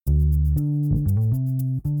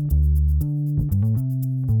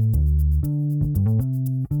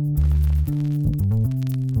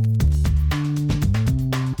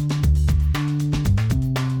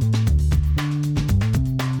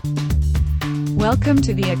Welcome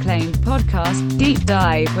to the acclaimed podcast, Deep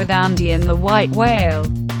Dive with Andy and the White Whale.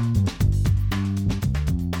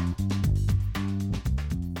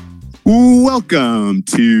 Welcome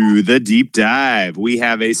to the Deep Dive. We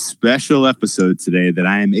have a special episode today that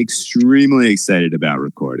I am extremely excited about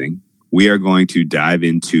recording. We are going to dive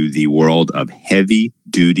into the world of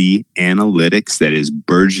heavy-duty analytics that is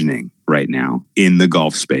burgeoning right now in the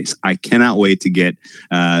golf space. I cannot wait to get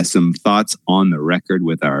some thoughts on the record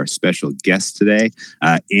with our special guest today.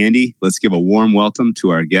 Andy, let's give a warm welcome to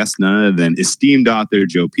our guest, none other than esteemed author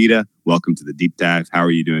Joe Peta. Welcome to the Deep Dive. How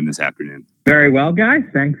are you doing this afternoon? Very well, guys.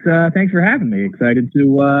 Thanks for having me. Excited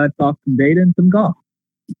to talk some data and some golf.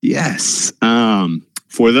 Yes.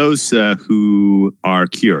 For those who are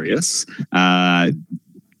curious,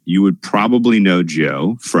 you would probably know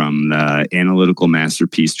Joe from the Analytical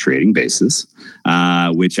Masterpiece Trading Basis,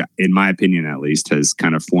 which, in my opinion at least, has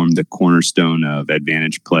kind of formed the cornerstone of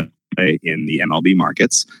advantage play in the MLB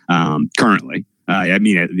markets currently. I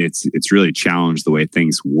mean, it's really challenged the way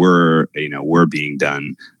things were being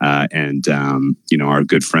done. And our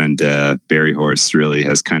good friend Barry Horse really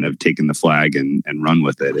has kind of taken the flag and run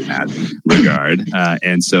with it in that regard.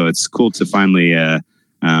 And so it's cool to finally,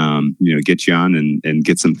 get you on and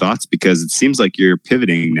get some thoughts, because it seems like you're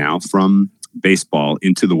pivoting now from baseball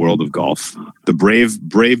into the world of golf, the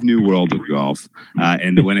brave new world of golf.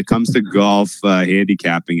 And when it comes to golf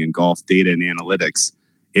handicapping and golf data and analytics,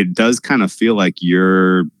 it does kind of feel like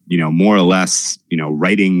you're, more or less,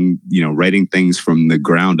 writing things from the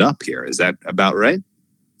ground up here. Is that about right?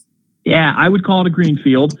 Yeah, I would call it a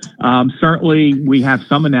greenfield. Certainly, we have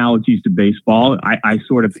some analogies to baseball. I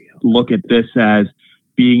sort of look at this as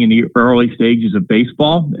being in the early stages of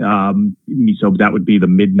baseball. So that would be the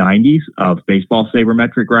mid-'90s of baseball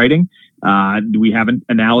sabermetric writing. We have an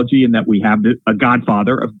analogy in that we have a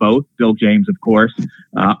godfather of both, Bill James, of course,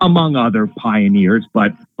 among other pioneers,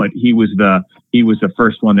 but he was the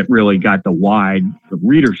first one that really got the wide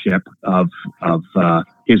readership of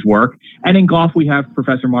his work. And in golf, we have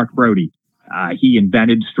Professor Mark Brody. He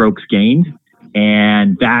invented strokes gained,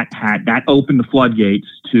 and that opened the floodgates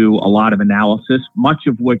to a lot of analysis, much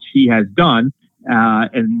of which he has done.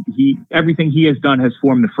 And everything he has done has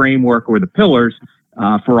formed the framework or the pillars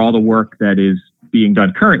for all the work that is being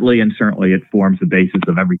done currently, and certainly it forms the basis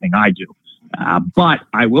of everything I do. But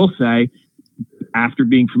I will say, after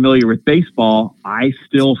being familiar with baseball, I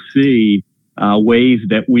still see ways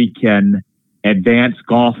that we can advance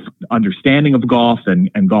golf understanding of golf and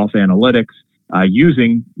golf analytics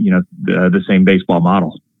using the same baseball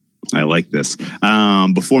model. I like this.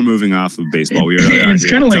 Before moving off of baseball, it's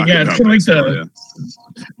kind of like it's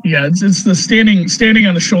the standing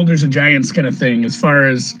on the shoulders of giants kind of thing. As far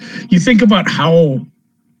as you think about how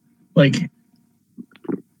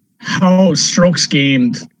strokes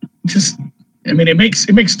gained,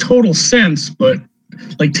 it makes total sense, but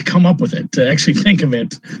to come up with it, to actually think of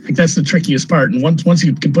it, that's the trickiest part. And once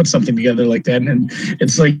you can put something together like that, and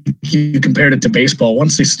it's like you compared it to baseball.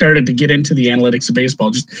 Once they started to get into the analytics of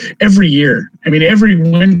baseball, just every year, every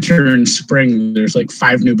winter and spring, there's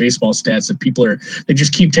 5 new baseball stats that they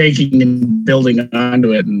just keep taking and building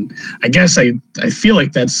onto it. And I guess I feel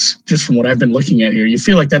like that's just from what I've been looking at here. You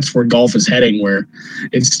feel like that's where golf is heading, where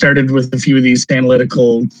it started with a few of these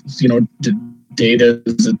analytical, data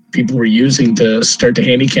that people were using to start to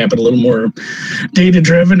handicap it a little more data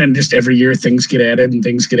driven, and just every year things get added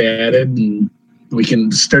and we can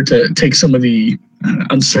start to take some of the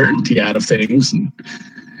uncertainty out of things and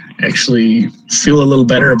actually feel a little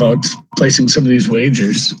better about placing some of these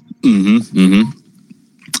wagers.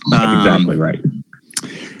 Exactly right.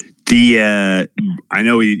 I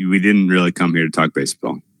know we didn't really come here to talk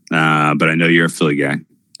baseball, but I know you're a Philly guy.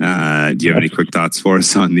 Do you have any quick thoughts for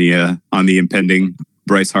us on the impending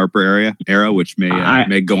Bryce Harper era, which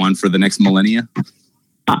may go on for the next millennia?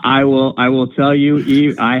 I will tell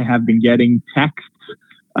you, I have been getting texts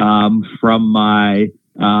from my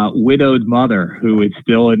widowed mother, who is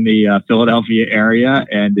still in the Philadelphia area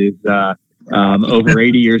and is over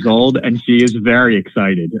 80 years old, and she is very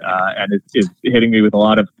excited and is hitting me with a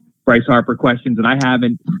lot of Bryce Harper questions, and I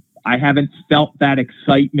haven't felt that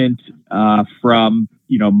excitement from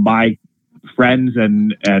my friends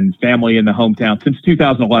and family in the hometown since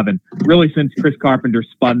 2011. Really, since Chris Carpenter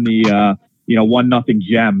spun the 1-0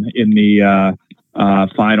 gem in the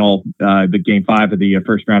final, the Game 5 of the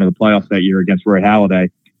first round of the playoffs that year against Roy Halladay.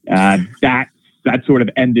 That sort of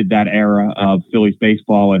ended that era of Phillies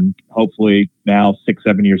baseball, and hopefully now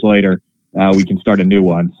 6-7 years later, we can start a new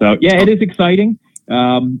one. So yeah, it is exciting.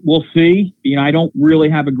 We'll see. I don't really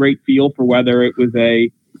have a great feel for whether it was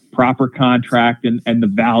a proper contract and the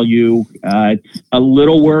value. It's a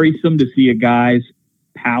little worrisome to see a guy's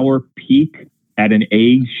power peak at an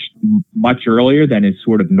age much earlier than is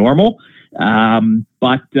sort of normal.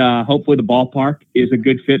 But hopefully the ballpark is a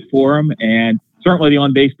good fit for him. And certainly the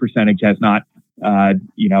on-base percentage has not,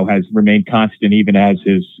 has remained constant even as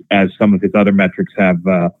some of his other metrics have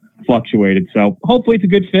fluctuated. So hopefully it's a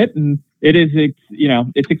good fit. And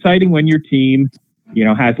it's exciting when your team,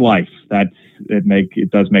 has life.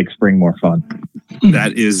 It does make spring more fun.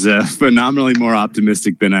 That is phenomenally more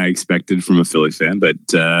optimistic than I expected from a Philly fan, but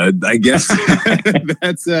I guess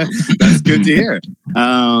that's good to hear.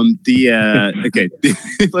 Okay,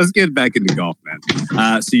 let's get back into golf,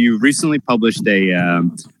 man. So you recently published a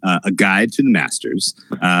guide to the Masters.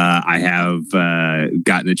 I have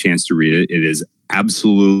gotten a chance to read it. It is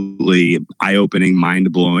absolutely eye-opening,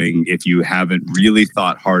 mind-blowing if you haven't really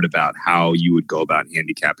thought hard about how you would go about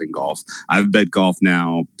handicapping golf. I've bet golf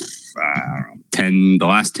now, the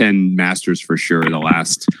last 10 Masters for sure.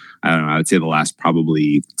 I would say the last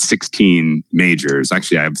probably 16 majors.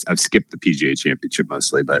 Actually, I've skipped the PGA Championship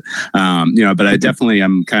mostly, but but I definitely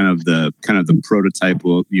am kind of the prototype,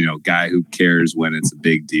 guy who cares when it's a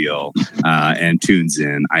big deal and tunes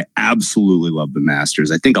in. I absolutely love the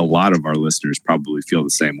Masters. I think a lot of our listeners probably feel the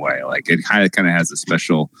same way. Like it kind of has a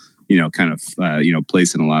special,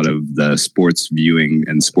 place in a lot of the sports viewing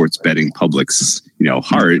and sports betting public's,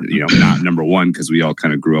 heart, not number one, because we all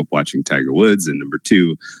kind of grew up watching Tiger Woods, and number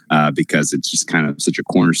two, because it's just kind of such a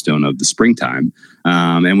cornerstone of the springtime.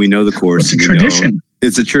 And we know the course. It's a tradition.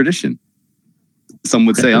 It's a tradition. Some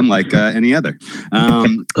would say unlike any other.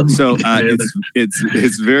 So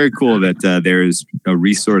it's very cool that there's a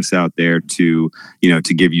resource out there to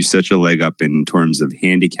give you such a leg up in terms of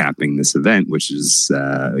handicapping this event, which is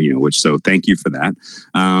so thank you for that.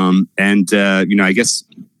 I guess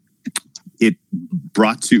it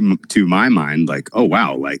brought to my mind like, oh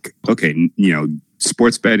wow, like okay,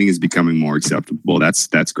 sports betting is becoming more acceptable.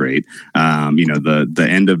 That's great. The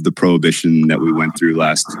end of the prohibition that we went through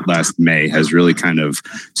last May has really kind of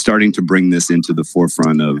starting to bring this into the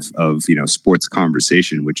forefront of sports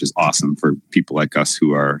conversation, which is awesome for people like us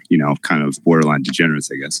who are kind of borderline degenerates,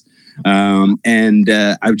 I guess.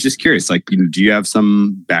 I was just curious, like, do you have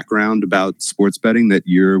some background about sports betting that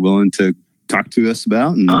you're willing to talk to us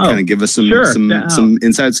about and kind of give us some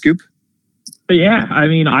inside scoop? Yeah, I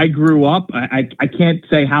mean, I grew up, I can't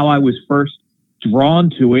say how I was first drawn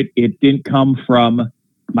to it. It didn't come from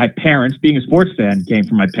my parents. Being a sports fan came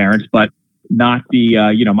from my parents, but not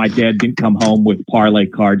my dad didn't come home with parlay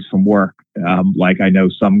cards from work. Like I know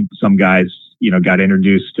some guys, got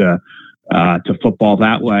introduced to football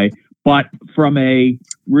that way. But from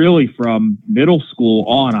middle school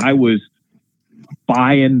on, I was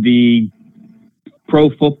buying the pro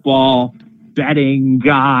football betting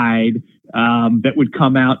guide that would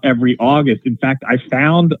come out every August. In fact, I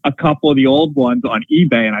found a couple of the old ones on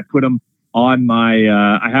eBay and I put them on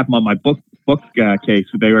I have them on my book case.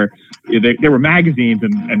 They were magazines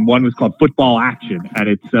and one was called Football Action. And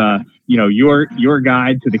it's, your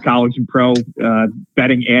guide to the college and pro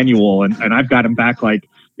betting annual. And I've got them back like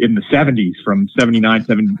in the 70s from 79,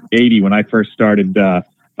 80 when I first started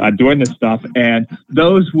doing this stuff. And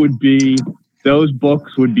those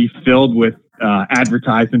books would be filled with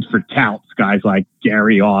advertisements for touts, guys like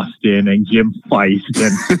Gary Austin and Jim Feist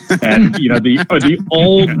and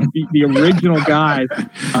the original guys.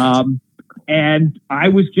 And I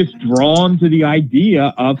was just drawn to the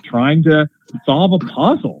idea of trying to solve a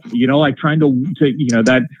puzzle, like trying to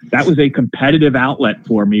that was a competitive outlet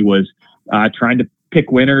for me, was trying to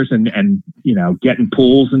pick winners and getting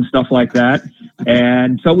pools and stuff like that.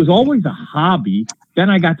 And so it was always a hobby. Then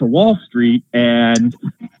I got to Wall Street, and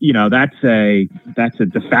that's a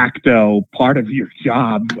de facto part of your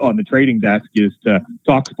job on the trading desk is to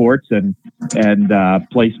talk sports and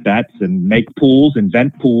place bets and make pools,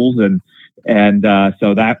 invent pools, and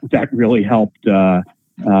so that really helped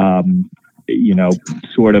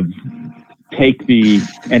sort of take the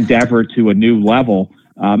endeavor to a new level.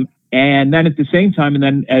 And then at the same time, and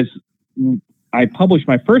then as I published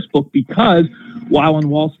my first book, because while on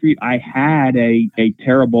Wall Street, I had a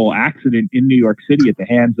terrible accident in New York City at the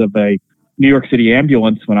hands of a New York City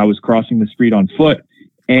ambulance when I was crossing the street on foot.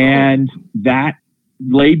 And that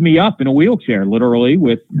laid me up in a wheelchair, literally,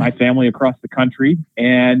 with my family across the country.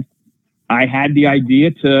 And I had the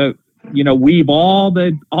idea to, weave all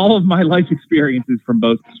of my life experiences from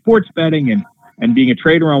both sports betting and being a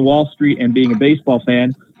trader on Wall Street and being a baseball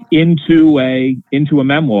fan into a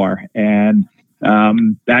memoir. And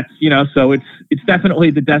that's, so it's definitely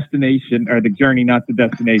the destination or the journey, not the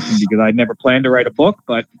destination, because I never planned to write a book,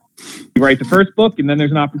 but You write the first book, and then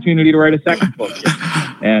there's an opportunity to write a second book.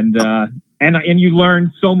 And you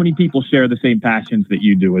learn so many people share the same passions that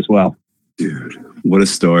you do as well. Dude, what a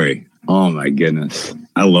story. Oh my goodness.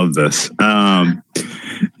 I love this. I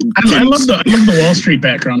love the Wall Street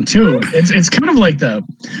background too. It's kind of like the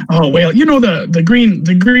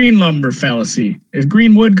green lumber fallacy. Is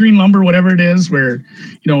green lumber, whatever it is, where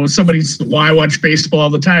somebody's, well, I watch baseball all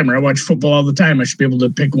the time, or I watch football all the time, I should be able to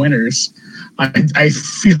pick winners. I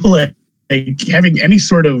feel like having any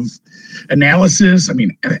sort of analysis,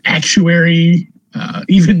 actuary,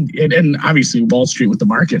 and obviously Wall Street with the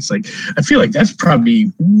markets, like I feel like that's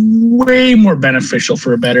probably way more beneficial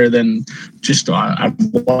for a better than just I've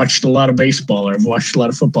watched a lot of baseball or I've watched a lot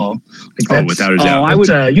of football. Like that's, without a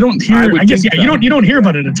doubt. You don't hear. I guess you don't hear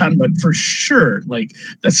about it a ton, but for sure, like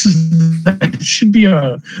that should be,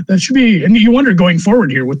 and you wonder going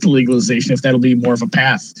forward here with the legalization if that'll be more of a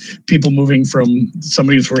path. People moving from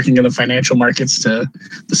somebody who's working in the financial markets to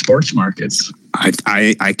the sports markets.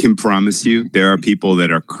 I can promise you there are people that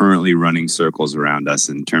are currently running circles around us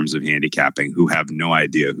in terms of handicapping who have no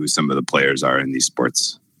idea who some of the players are in these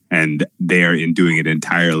sports. And they are doing it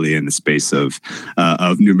entirely in the space of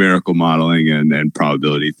numerical modeling and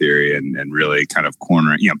probability theory and really kind of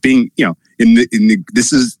cornering,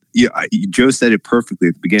 this is, Joe said it perfectly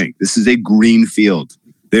at the beginning. This is a green field.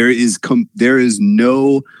 There is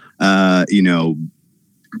no,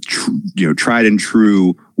 tried and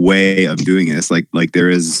true way of doing this like there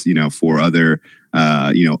is for other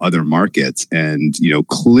other markets, and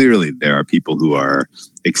clearly there are people who are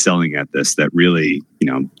excelling at this that really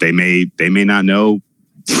they may not know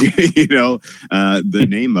the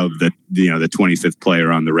name of the 25th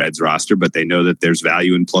player on the Reds roster, but they know that there's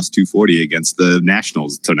value in plus 240 against the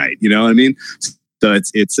Nationals tonight. You know what I mean? So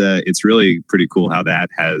it's really pretty cool how that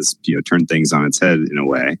has turned things on its head in a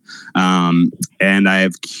way. And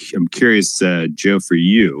I'm curious, Joe, for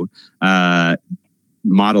you,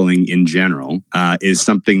 modeling in general is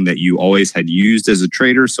something that you always had used as a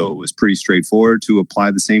trader, so it was pretty straightforward to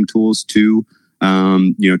apply the same tools to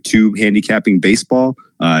handicapping baseball.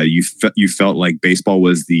 You felt like baseball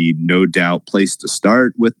was the no doubt place to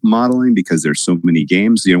start with modeling because there's so many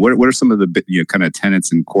games. What are some of the kind of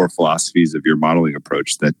tenets and core philosophies of your modeling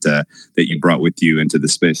approach that you brought with you into the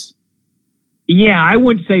space? Yeah, I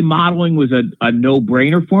wouldn't say modeling was a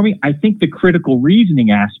no-brainer for me. I think the critical reasoning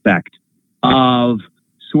aspect of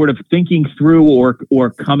sort of thinking through or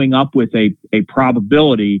coming up with a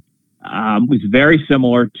probability was very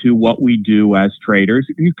similar to what we do as traders,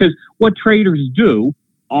 because what traders do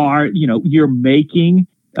are, you're making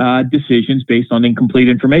decisions based on incomplete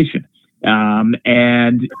information. And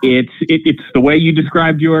it's the way you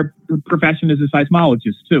described your profession as a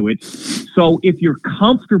seismologist too. So if you're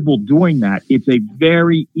comfortable doing that, it's a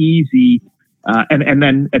very easy, and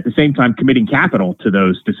then at the same time committing capital to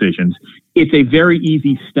those decisions, it's a very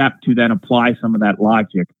easy step to then apply some of that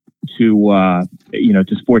logic to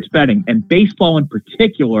sports betting. And baseball in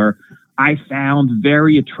particular, I found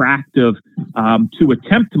very attractive to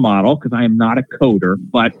attempt to model, because I am not a coder,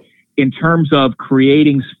 but in terms of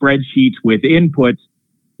creating spreadsheets with inputs,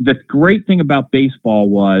 the great thing about baseball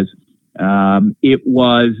was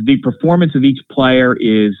the performance of each player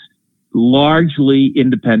is largely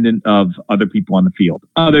independent of other people on the field,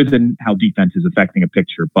 other than how defense is affecting a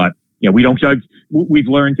picture. But we don't judge. We've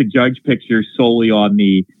learned to judge pictures solely on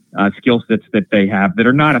the skill sets that they have that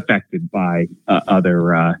are not affected by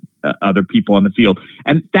other people on the field.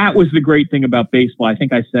 And that was the great thing about baseball. I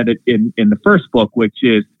think I said it in the first book, which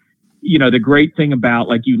is, the great thing about,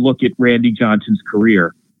 like, you look at Randy Johnson's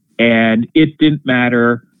career, and it didn't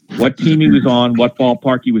matter what team he was on, what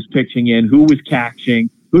ballpark he was pitching in, who was catching,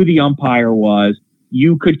 who the umpire was.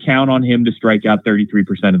 You could count on him to strike out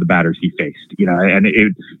 33% of the batters he faced.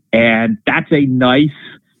 And that's a nice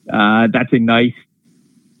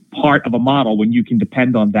part of a model when you can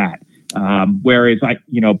depend on that. Whereas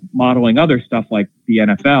modeling other stuff like the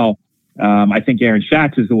NFL, I think Aaron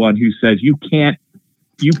Schatz is the one who says you can't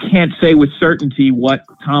say with certainty what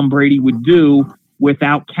Tom Brady would do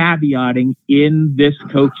without caveating in this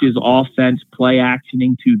coach's offense, play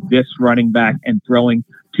actioning to this running back and throwing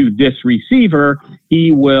to this receiver,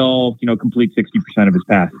 he will, complete 60% of his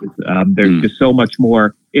passes. There's just so much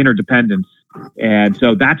more interdependence. And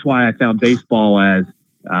so that's why I found baseball as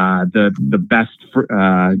the best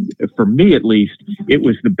for me, at least. It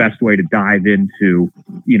was the best way to dive into,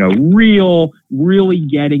 really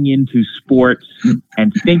getting into sports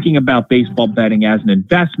and thinking about baseball betting as an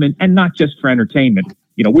investment and not just for entertainment,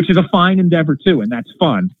 which is a fine endeavor too. And that's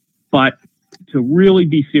fun, but to really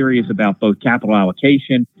be serious about both capital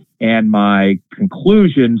allocation and my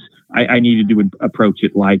conclusions I needed to approach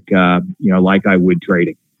it like I would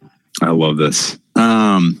trading. I love this.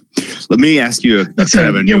 Let me ask you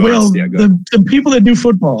the people that do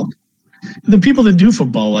football. The people that do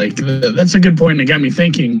football, that's a good point. It got me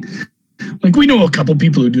thinking. Like, we know a couple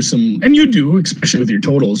people who do some, and you do, especially with your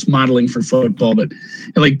totals, modeling for football, but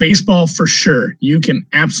like baseball, for sure, you can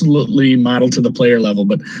absolutely model to the player level,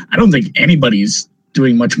 but I don't think anybody's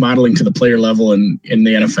doing much modeling to the player level in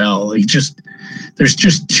the NFL. There's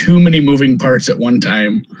just too many moving parts at one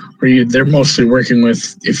time where they're mostly working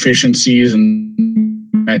with efficiencies and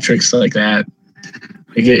metrics like that.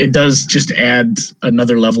 It does just add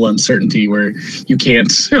another level of uncertainty where you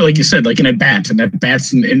can't, like you said, like an at-bat. An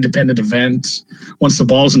at-bat's an independent event. Once the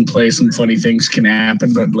ball's in play, some funny things can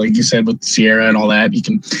happen. But like you said, with Sierra and all that, you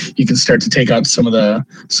can start to take out some of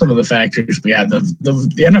the factors. But yeah, the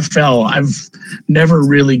NFL, I've never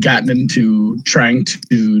really gotten into trying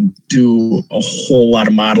to do a whole lot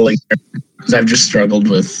of modeling because I've just struggled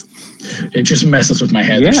with. It just messes with my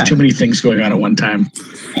head. Yeah. There's too many things going on at one time.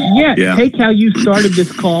 Yeah, take how you started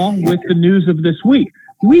this call with the news of this week.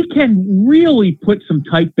 We can really put some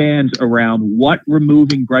tight bands around what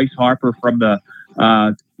removing Bryce Harper from the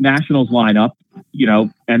Nationals lineup,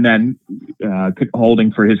 and then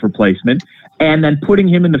holding for his replacement, and then putting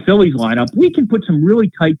him in the Phillies lineup. We can put some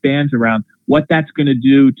really tight bands around what that's going to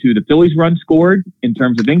do to the Phillies run scored in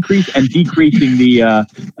terms of increase and decreasing the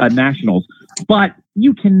Nationals. But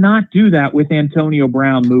you cannot do that with Antonio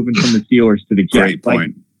Brown moving from the Steelers to the Jets. Great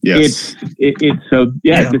point. Yes.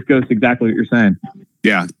 This goes exactly what you're saying.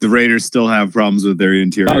 Yeah, the Raiders still have problems with their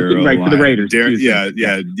interior. Right, for the Raiders. The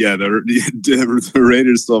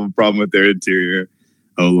Raiders still have a problem with their interior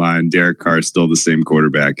O-line. Derek Carr is still the same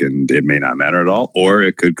quarterback, and it may not matter at all, or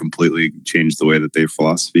it could completely change the way that their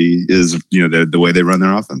philosophy is, the way they run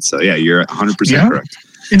their offense. So, yeah, you're 100% correct.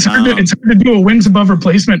 It's hard to do a wins above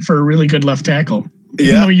replacement for a really good left tackle.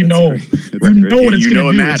 Even though you know what it's going to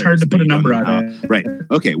do, it's hard to put a number on it. Right.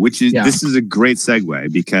 Okay. This is a great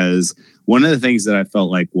segue, because one of the things that I felt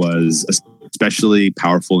like was especially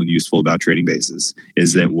powerful and useful about Trading Bases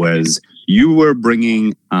is that you were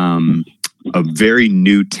bringing a very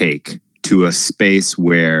new take to a space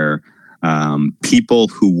where people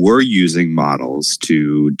who were using models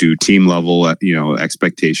to do team level,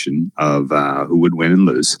 expectation of who would win and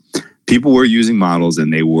lose. People were using models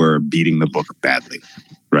and they were beating the book badly,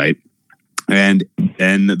 right? And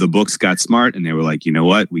then the books got smart and they were like, you know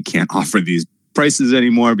what? We can't offer these prices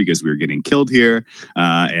anymore because we're getting killed here.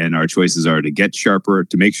 And our choices are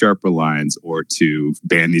to make sharper lines or to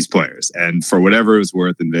ban these players. And for whatever it was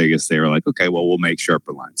worth in Vegas, they were like, okay, well, we'll make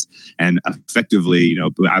sharper lines. And effectively,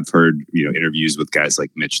 I've heard, interviews with guys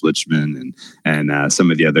like Mitch Lichman and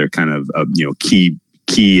some of the other kind of, key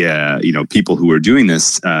people who were doing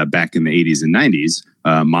this back in the 80s and 90s,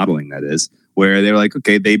 modeling that is, where they were like,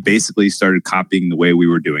 okay, they basically started copying the way we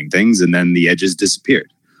were doing things, and then the edges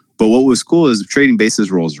disappeared. But what was cool is Trading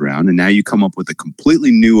Bases rolls around, and now you come up with a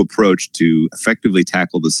completely new approach to effectively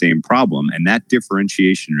tackle the same problem. And that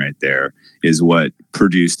differentiation right there is what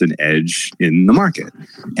produced an edge in the market.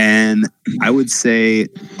 And I would say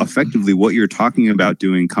effectively what you're talking about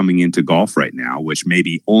doing coming into golf right now, which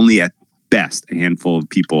maybe only at best a handful of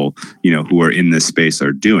people who are in this space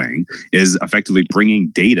are doing, is effectively bringing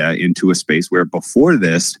data into a space where before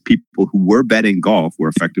this, people who were betting golf were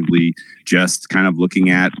effectively just kind of looking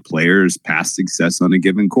at players' past success on a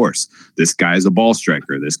given course. This guy's a ball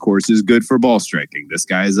striker. This course is good for ball striking. This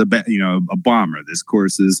guy is a bomber. This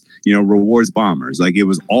course is rewards bombers. Like, it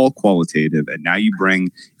was all qualitative, and now you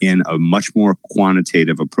bring in a much more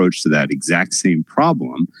quantitative approach to that exact same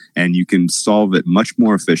problem, and you can solve it much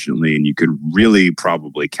more efficiently, and you could really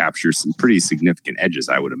probably capture some pretty significant edges,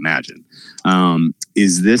 I would imagine.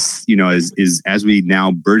 Is this, as we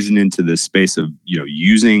now burgeon into this space of,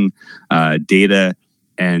 using data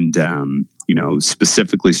and,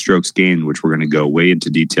 specifically strokes gained, which we're going to go way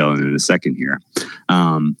into detail in a second here.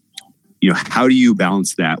 How do you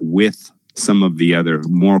balance that with some of the other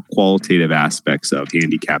more qualitative aspects of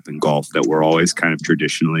handicap and golf that were always kind of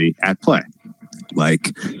traditionally at play?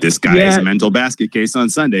 Like, this guy has a mental basket case on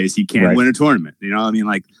Sundays. He can't win a tournament.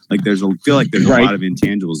 Like there's a lot of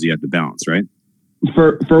intangibles you have to balance, right?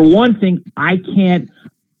 For one thing, I can't.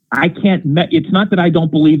 It's not that I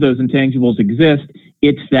don't believe those intangibles exist.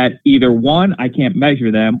 It's that either one, I can't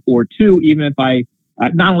measure them, or two, even if I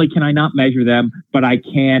not only can I not measure them, but I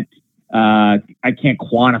can't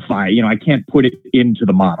quantify. I can't put it into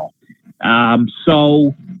the model.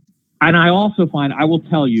 And I also find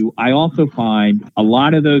a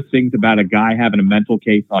lot of those things about a guy having a mental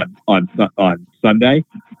case on Sunday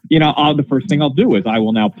the first thing I'll do is I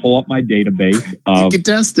will now pull up my database of you can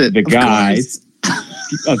test it, the guys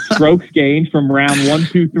of strokes gained from round 1,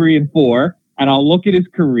 2, 3, and 4, and I'll look at his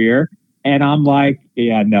career, and I'm like,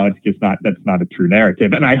 yeah, no, that's not a true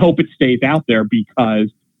narrative, and I hope it stays out there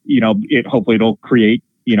because hopefully it'll create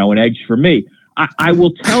an edge for me. I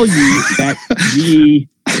will tell you that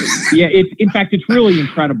it's really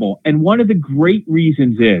incredible, and one of the great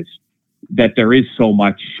reasons is that there is so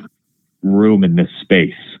much room in this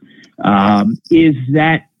space. Is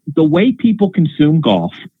that the way people consume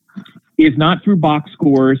golf is not through box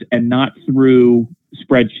scores and not through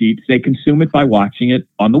spreadsheets. They consume it by watching it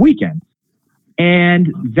on the weekend.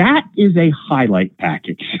 And that is a highlight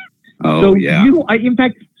package. Oh, so yeah. In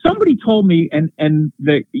fact, somebody told me, and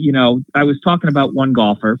I was talking about one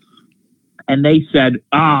golfer, and they said,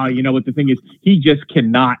 what the thing is, he just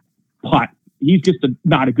cannot putt. He's just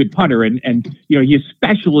not a good putter. And he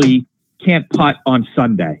especially can't putt on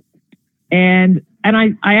Sunday. And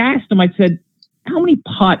I asked him, I said, how many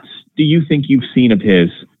putts do you think you've seen of his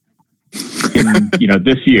in,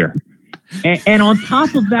 this year? And on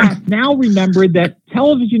top of that, now remember that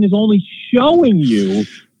television is only showing you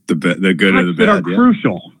the good or the bad that are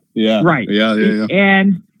crucial. Yeah. Right. Yeah.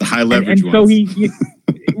 And the high leverage and so he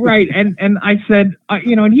right. And I said,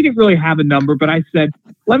 and he didn't really have a number, but I said,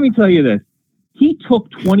 let me tell you this. He took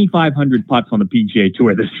 2,500 putts on the PGA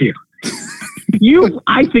Tour this year. You,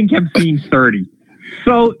 I think, have seen 30.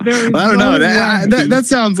 So there is I don't know. That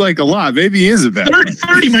sounds like a lot. Maybe he is a bad.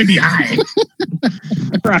 30 might be high.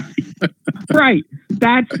 Right.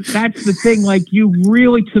 That's the thing. Like, you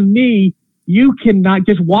really, to me, you cannot,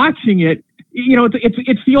 just watching it.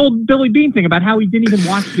 It's the old Billy Beane thing about how he didn't even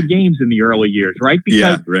watch the games in the early years, right?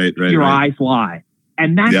 Because your eyes lie.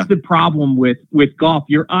 And that's the problem with golf.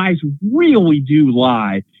 Your eyes really do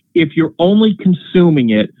lie if you're only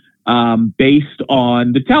consuming it based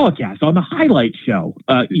on the telecast, on the highlight show,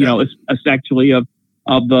 essentially of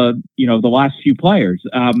the, the last few players.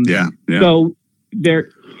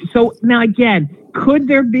 So now again, could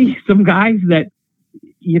there be some guys that,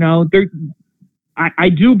 I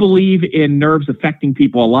do believe in nerves affecting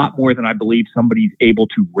people a lot more than I believe somebody's able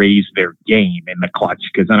to raise their game in the clutch.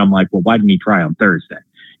 Because then I'm like, well, why didn't he try on Thursday?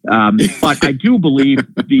 But I do believe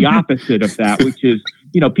the opposite of that, which is,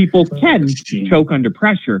 people can choke under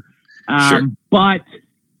pressure. But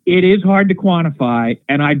it is hard to quantify,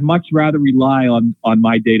 and I'd much rather rely on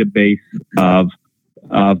my database of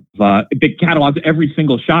that catalogs every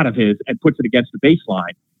single shot of his and puts it against the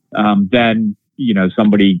baseline than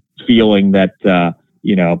somebody feeling that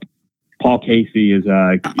Paul Casey is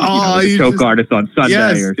a choke artist on Sunday.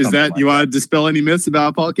 Yes. Or is that like you want to dispel any myths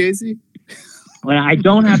about Paul Casey? Well, I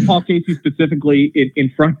don't have Paul Casey specifically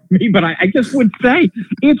in front of me, but I just would say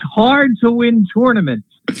it's hard to win tournaments.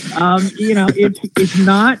 It is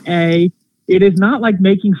not like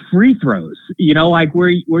making free throws, like where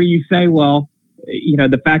you say, well,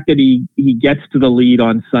 the fact that he gets to the lead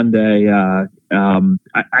on Sunday. I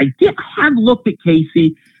have looked at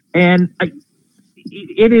Casey, and let's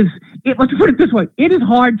put it this way. It is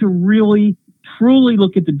hard to really, truly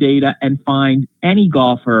look at the data and find any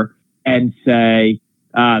golfer and say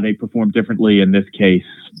they perform differently in this case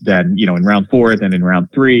than in round 4 than in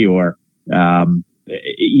round 3, or it's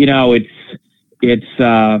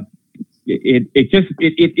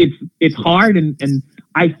hard, and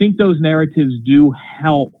I think those narratives do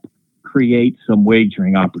help create some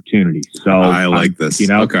wagering opportunities. So I like this.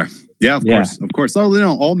 Okay. Yeah, of course.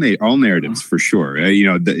 All narratives for sure.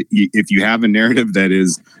 If you have a narrative that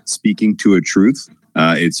is speaking to a truth,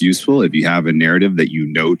 it's useful. If you have a narrative that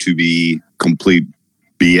to be complete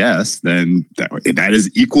BS, then that is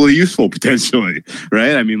equally useful potentially,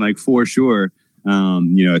 right? I mean, like, for sure.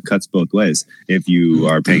 It cuts both ways if you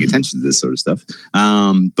are paying attention to this sort of stuff.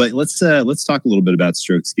 But let's talk a little bit about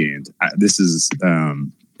strokes gained. This is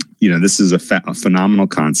a phenomenal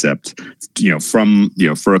concept.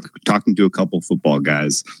 For talking to a couple football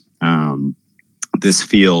guys, this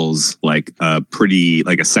feels like a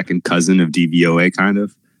second cousin of DVOA kind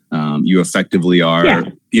of. You effectively are,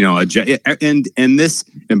 and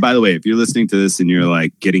by the way, if you're listening to this and you're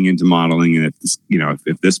like getting into modeling, and if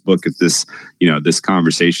this book, this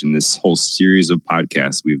conversation, this whole series of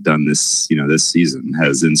podcasts we've done this season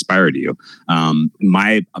has inspired you,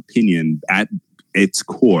 my opinion at its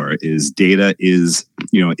core is data is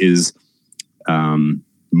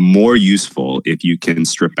more useful if you can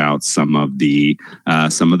strip out some of the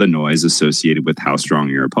noise associated with how strong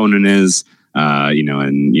your opponent is.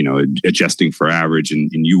 adjusting for average, and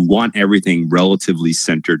you want everything relatively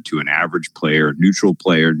centered to an average player, neutral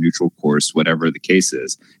course, whatever the case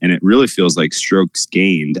is. And it really feels like strokes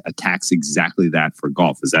gained attacks exactly that for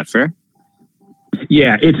golf. Is that fair?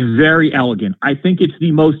 Yeah, it's very elegant. I think it's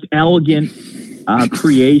the most elegant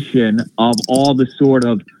creation of all the sort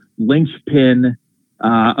of linchpin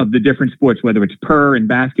of the different sports, whether it's PER in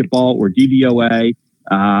basketball or DVOA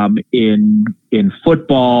in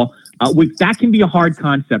football. That can be a hard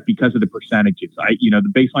concept because of the percentages.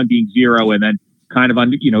 The baseline being 0 and then kind of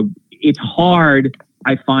under. It's hard.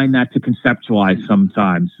 I find that to conceptualize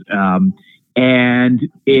sometimes. And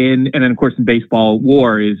then of course in baseball,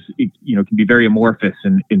 WAR can be very amorphous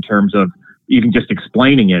in terms of even just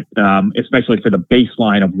explaining it, especially for the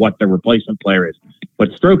baseline of what the replacement player is.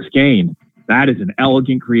 But strokes gained, that is an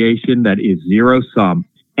elegant creation that is zero sum,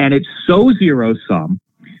 and it's so zero sum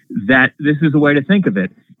that this is a way to think of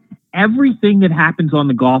it. Everything that happens on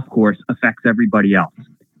the golf course affects everybody else.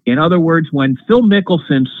 In other words, when Phil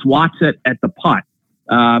Mickelson swats it at the putt,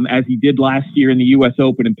 as he did last year in the U.S.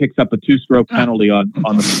 Open and picks up a 2-stroke penalty on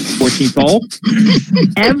the 14th hole,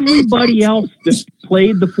 everybody else that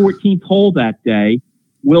played the 14th hole that day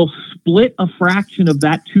will split a fraction of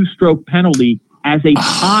that 2-stroke penalty as a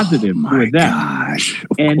positive for them. Gosh,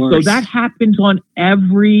 and so that happens on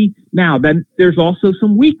every... Now, then there's also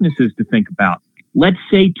some weaknesses to think about. Let's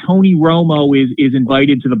say Tony Romo is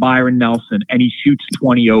invited to the Byron Nelson and he shoots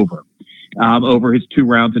 20 over his 2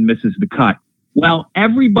 rounds and misses the cut. Well,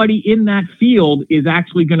 everybody in that field is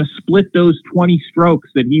actually going to split those 20 strokes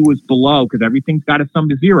that he was below because everything's got to sum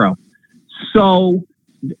to 0. So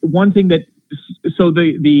one thing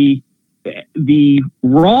the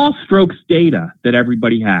raw strokes data that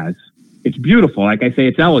everybody has, it's beautiful. Like I say,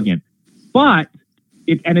 it's elegant, but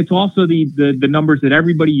it's also the numbers that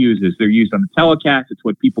everybody uses. They're used on the telecast. It's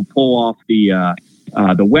what people pull off the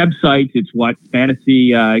website. It's what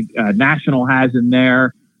Fantasy National has in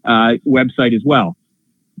their website as well.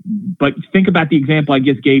 But think about the example I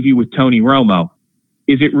just gave you with Tony Romo.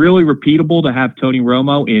 Is it really repeatable to have Tony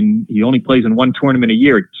Romo he only plays in one tournament a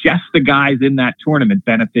year? Just the guys in that tournament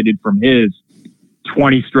benefited from his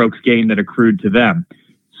 20 strokes gain that accrued to them.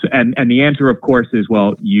 So, and the answer, of course, is,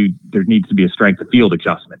 there needs to be a strength of field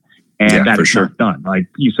adjustment. And that is not done.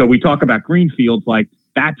 So we talk about green fields,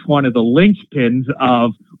 that's one of the linchpins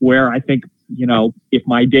of where I think, if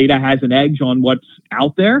my data has an edge on what's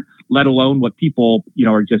out there, let alone what people,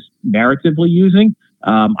 are just narratively using,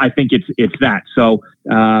 I think it's that. So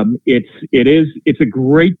it's a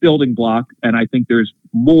great building block, and I think there's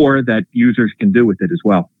more that users can do with it as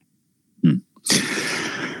well.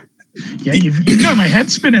 Yeah, you've got my head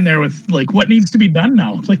spinning there with what needs to be done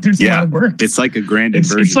now. There's a lot of work. It's like a grand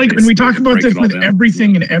inversion. It's like when we talk about this with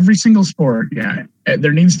everything in every single sport. Yeah,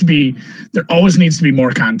 there always needs to be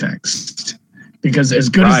more context, because as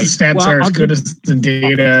good as the stats are, as good as the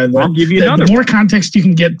data, I'll give you another. The more context you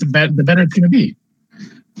can get, the better it's going to be.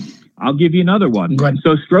 I'll give you another one. Go ahead.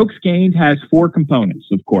 So strokes gained has 4 components,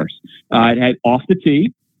 of course. It had off the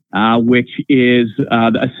tee, which is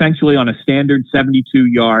essentially on a standard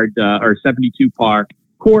 72-yard or 72 par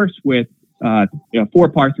course with 4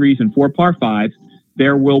 par 3s and 4 par 5s.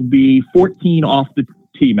 There will be 14 off the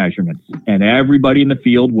tee measurements, and everybody in the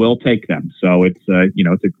field will take them. So it's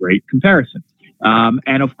it's a great comparison.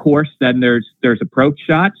 And of course, then there's approach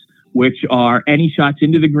shots, which are any shots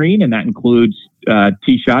into the green, and that includes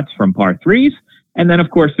tee shots from par 3s. And then, of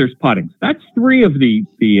course, there's putting. That's 3 of the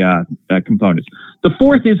components. The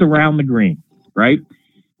 4th is around the green, right?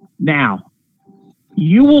 Now,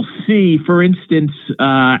 you will see, for instance,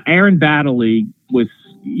 Aaron Baddeley was,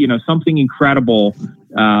 something incredible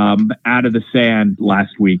out of the sand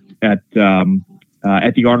last week at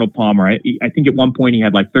the Arnold Palmer. I think at one point he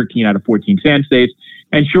had 13 out of 14 sand stays.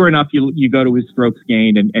 And sure enough, you go to his strokes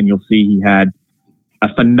gained and you'll see he had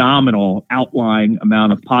a phenomenal outlying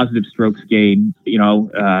amount of positive strokes gained,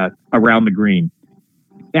 around the green.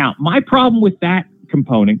 Now, my problem with that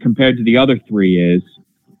component compared to the other 3 is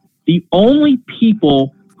the only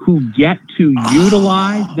people who get to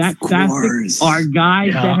utilize that statistic are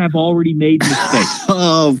guys that have already made mistakes.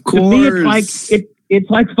 Of course. To me, it's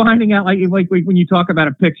like finding out, like when you talk about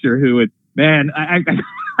a pitcher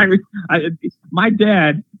my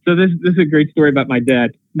dad. So this is a great story about my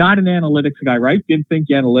dad. Not an analytics guy, right? Didn't think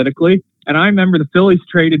analytically. And I remember the Phillies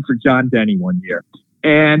traded for John Denny one year,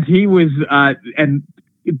 and he was, and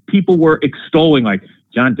people were extolling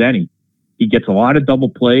John Denny. He gets a lot of double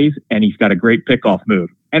plays, and he's got a great pickoff move.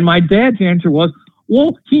 And my dad's answer was,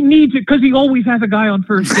 well, he needs it because he always has a guy on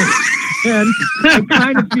first base. And I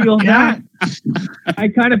kind of feel that. I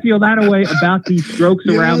kind of feel that way about these strokes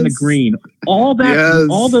around the green. All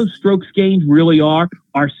those strokes gained really are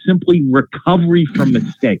simply recovery from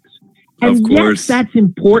mistakes. And of course, yes, that's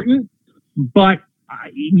important, but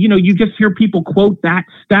you just hear people quote that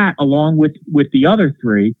stat along with the other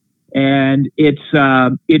three, and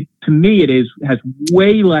to me has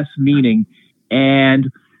way less meaning,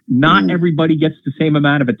 and not everybody gets the same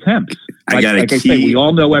amount of attempts. I say, we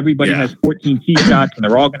all know everybody has 14 tee shots, and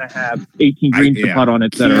they're all going to have 18 greens to putt on,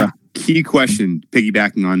 etc. Key question,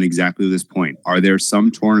 piggybacking on exactly this point: are there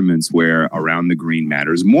some tournaments where around the green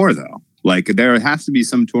matters more, though? Like there has to be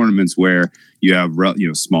some tournaments where you have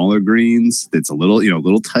smaller greens. That's a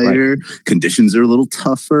little tighter. Right. Conditions are a little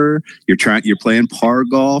tougher. You're playing par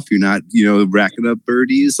golf. You're not racking up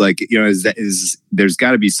birdies. Like there's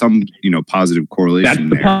got to be some positive correlation.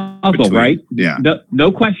 That's the puzzle, right? Yeah,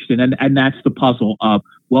 no question. And that's the puzzle of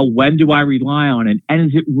when do I rely on it?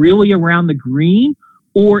 And is it really around the green?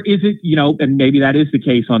 Or is it, and maybe that is the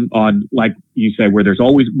case on like you say, where there's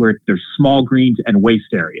small greens and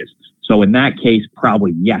waste areas. So in that case,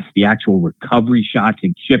 probably yes, the actual recovery shots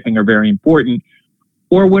and chipping are very important.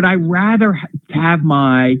 Or would I rather have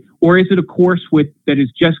or is it a course that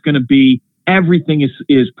is just going to be everything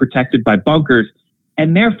is protected by bunkers,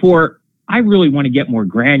 and therefore I really want to get more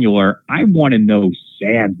granular. I want to know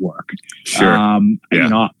sand work. Sure.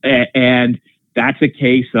 And that's a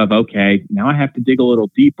case of, okay, now I have to dig a little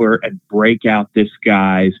deeper and break out this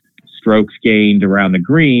guy's strokes gained around the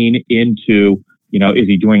green into, is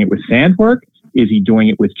he doing it with sand work? Is he doing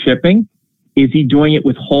it with chipping? Is he doing it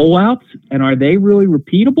with hole outs? And are they really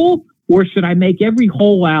repeatable? Or should I make every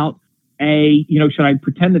hole out should I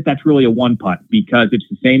pretend that that's really a one putt because it's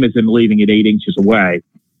the same as him leaving it 8 inches away?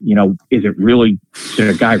 Should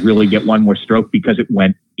a guy really get one more stroke because it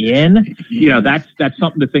went in? That's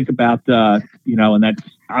something to think about, and that's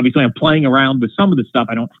obviously I'm playing around with some of the stuff.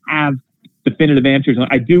 I don't have definitive answers.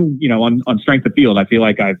 I do, on strength of field, I feel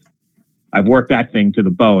like I've worked that thing to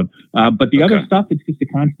the bone. But the other stuff, it's just a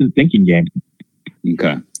constant thinking game.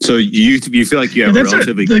 Okay. So you feel like you have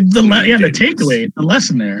relatively... the takeaway, the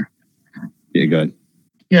lesson there. Yeah, go ahead.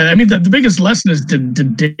 Yeah, I mean, the biggest lesson is to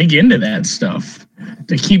dig into that stuff,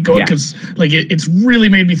 to keep going, because it's really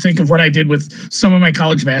made me think of what I did with some of my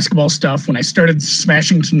college basketball stuff when I started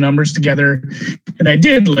smashing some numbers together. And I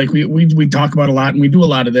did, we talk about a lot, and we do a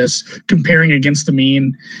lot of this, comparing against the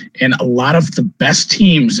mean. And a lot of the best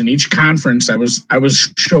teams in each conference, I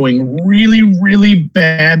was showing really, really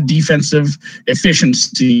bad defensive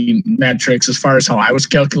efficiency metrics as far as how I was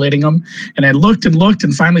calculating them. And I looked,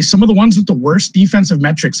 and finally some of the ones with the worst defensive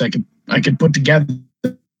metrics I could put together,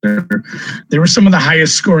 they were some of the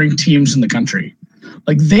highest scoring teams in the country.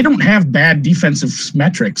 Like, they don't have bad defensive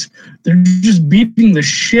metrics. They're just beating the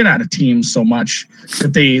shit out of teams so much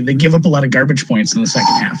that they give up a lot of garbage points in the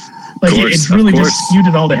second half. Like, it's really just skewed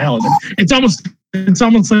it all to hell. It's almost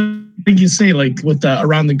like you say, like with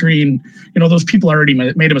around the green, those people already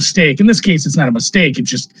made a mistake. In this case, it's not a mistake. It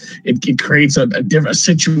just it creates a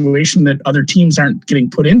situation that other teams aren't getting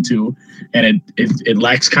put into, and it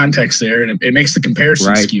lacks context there, and it makes the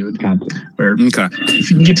comparison skewed. If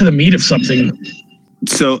you can get to the meat of something.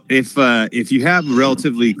 So if you have a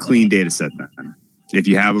relatively clean data set, then if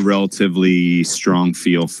you have a relatively strong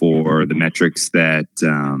feel for the metrics that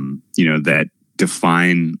that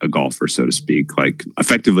define a golfer, so to speak, like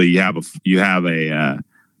effectively you have a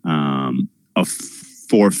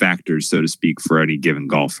 4 factors, so to speak, for any given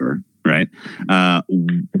golfer, right?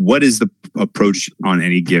 What is the approach on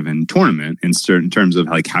any given tournament in terms of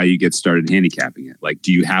like how you get started handicapping it? Like,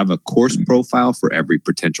 do you have a course profile for every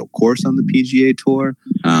potential course on the PGA Tour?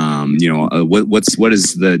 What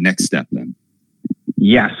is the next step then?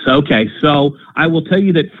 Yes. Okay. So I will tell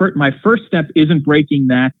you that my first step isn't breaking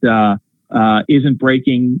that. Isn't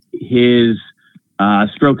breaking his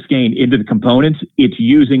strokes gained into the components. It's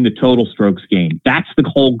using the total strokes gained. That's the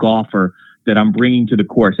whole golfer that I'm bringing to the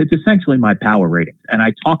course. It's essentially my power rating, and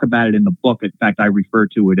I talk about it in the book. In fact, I refer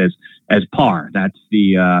to it as PAR. That's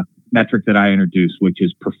the metric that I introduced, which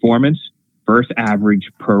is performance versus average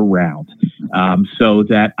per round, so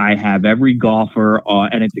that I have every golfer,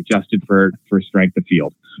 and it's adjusted for strength of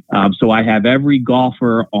field. So I have every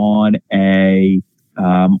golfer on an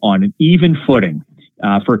even footing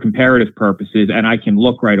for comparative purposes, and I can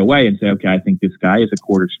look right away and say, okay, I think this guy is a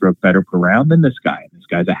quarter stroke better per round than this guy, and this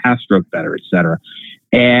guy's a half stroke better, etc.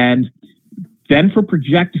 And then for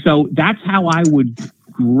so that's how I would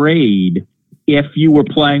grade if you were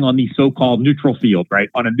playing on the so-called neutral field, right?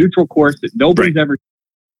 On a neutral course that nobody's ever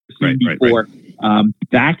seen before.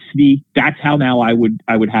 That's how now I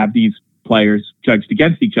would have these players judged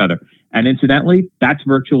against each other. And incidentally, that's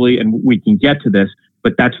virtually, and we can get to this,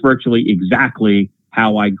 but that's virtually exactly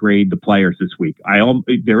how I grade the players this week.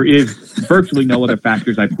 There is virtually no other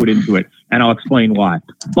factors I put into it, and I'll explain why.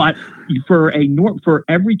 But for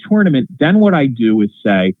every tournament, then what I do is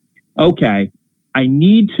say, okay, I do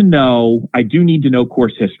need to know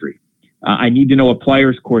course history. I need to know a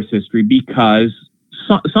player's course history because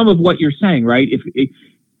some of what you're saying, right?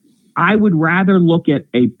 I would rather look at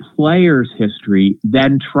a player's history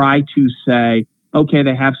than try to say, okay,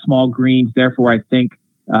 they have small greens, therefore I think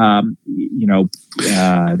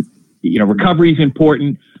recovery is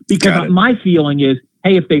important, because my feeling is,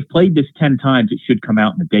 hey, if they've played this 10 times, it should come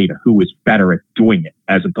out in the data who is better at doing it,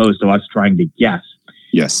 as opposed to us trying to guess.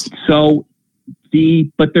 Yes. So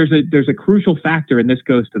but there's a crucial factor, and this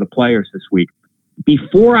goes to the players this week.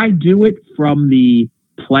 Before I do it from the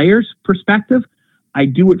player's perspective, I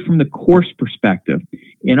do it from the course perspective.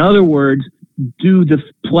 In other words, do the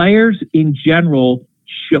players in general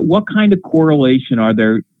what kind of correlation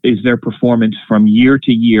is their performance from year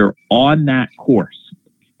to year on that course?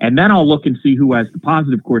 And then I'll look and see who has the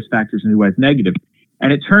positive course factors and who has negative.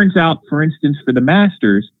 And it turns out, for instance, for the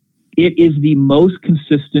Masters, it is the most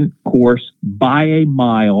consistent course by a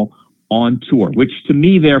mile on tour, which to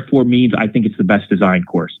me, therefore, means I think it's the best designed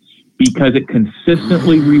course because it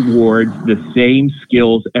consistently rewards the same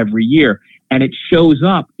skills every year. And it shows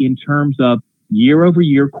up in terms of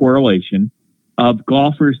year-over-year correlation of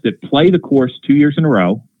golfers that play the course 2 years in a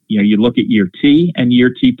row. You look at year T and year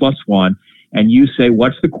T plus one, and you say,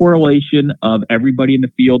 what's the correlation of everybody in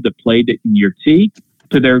the field that played it in year T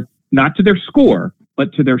to not to their score,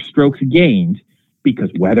 but to their strokes gained, because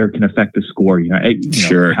weather can affect the score.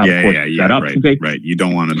 Sure. How the course is set up. Right. You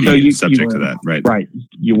don't want to be subject to that. Right. Right.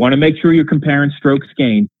 You want to make sure you're comparing strokes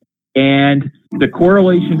gained. And the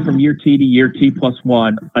correlation from year T to year T plus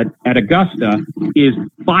one at Augusta is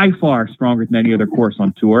by far stronger than any other course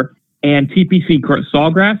on tour. And TPC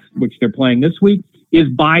Sawgrass, which they're playing this week, is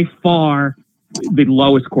by far the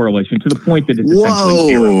lowest correlation, to the point that it's essentially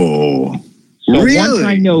zero. So really? Once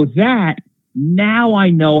I know that, now I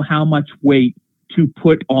know how much weight to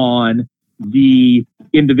put on the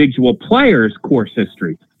individual player's course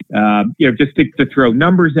history. Just to throw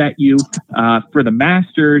numbers at you, for the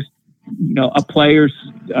Masters, a player's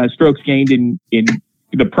strokes gained in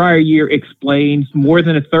the prior year explains more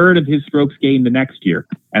than a third of his strokes gained the next year.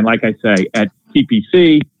 And like I say, at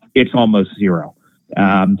TPC, it's almost zero.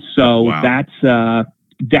 Wow.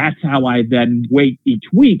 That's how I then weight each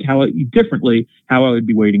week, how I would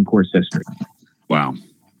be weighting course history. Wow.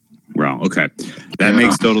 Okay. That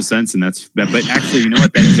makes total sense. And but actually, you know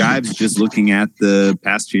what? That jives just looking at the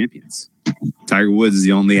past champions. Tiger Woods is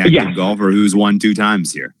the only active golfer who's won 2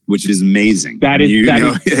 times here, which is amazing.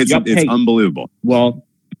 It's unbelievable. Well,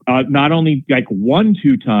 not only won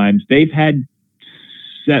 2 times, they've had,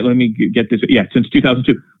 let me get this. Yeah. Since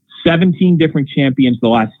 2002, 17 different champions the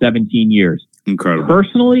last 17 years. Incredible.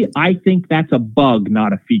 Personally, I think that's a bug,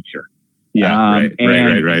 not a feature. Yeah.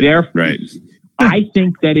 Right. I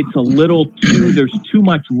think that it's there's too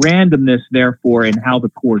much randomness, therefore, in how the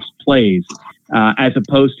course plays, as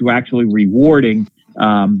opposed to actually rewarding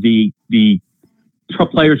the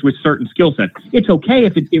players with certain skill sets. It's okay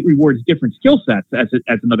if it rewards different skill sets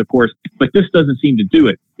as another course, but this doesn't seem to do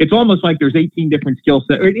it. It's almost like there's 18 different skill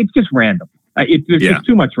sets. It's just random. There's just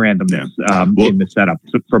too much randomness in the setup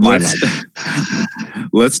for my life.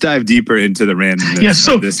 Let's dive deeper into the randomness. Yeah,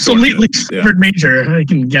 so Lee's favorite major, I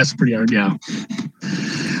can guess pretty hard. Yeah.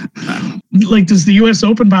 Does the U.S.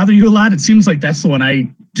 Open bother you a lot? It seems like that's the one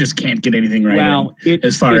I just can't get anything right. Well,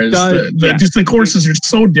 as far as just the courses are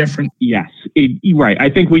so different. Yes, right. I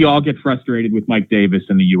think we all get frustrated with Mike Davis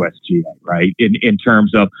and the USGA, right? In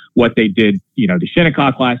terms of what they did, the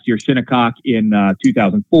Shinnecock last year, Shinnecock in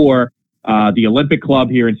 2004. The Olympic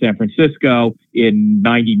Club here in San Francisco in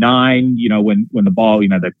 '99, when the ball,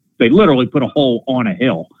 they literally put a hole on a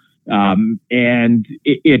hill. And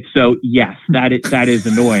it's so, yes, that is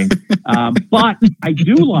annoying. But I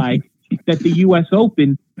do like that the U.S.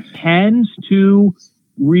 Open tends to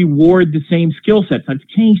reward the same skill sets. It's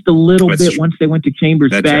changed a little bit once they went to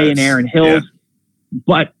Chambers Bay and Aaron Hills. Yeah.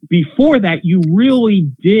 But before that, you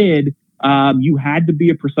really did, you had to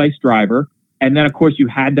be a precise driver. And then, of course, you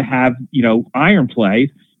had to have, iron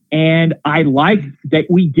plays. And I like that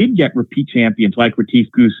we did get repeat champions like Retief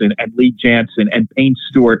Goosen and Lee Jansen and Payne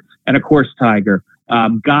Stewart and, of course, Tiger.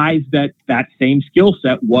 Guys that same skill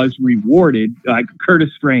set was rewarded, like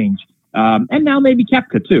Curtis Strange. And now maybe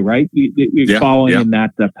Koepka, too, right? We're following in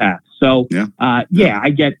that path. So, I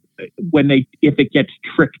get if it gets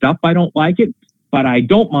tricked up, I don't like it. But I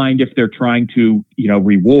don't mind if they're trying to,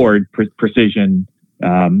 reward precision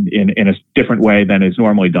in a different way than is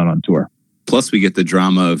normally done on tour. Plus, we get the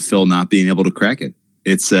drama of Phil not being able to crack it.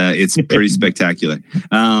 It's pretty spectacular.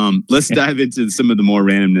 Let's dive into some of the more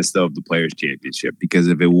randomness though of the Players Championship, because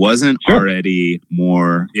if it wasn't already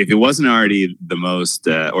the most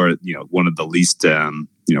or one of the least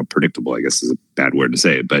predictable, I guess is a bad word to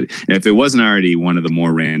say it, but if it wasn't already one of the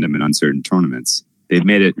more random and uncertain tournaments, they've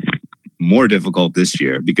made it more difficult this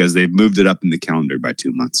year because they've moved it up in the calendar by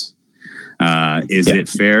 2 months. Is it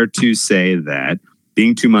fair to say that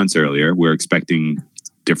being 2 months earlier, we're expecting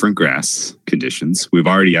different grass conditions?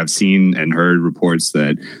 I've seen and heard reports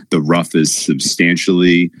that the rough is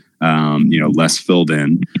substantially less filled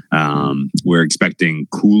in. We're expecting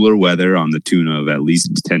cooler weather on the tune of at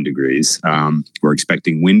least 10 degrees. We're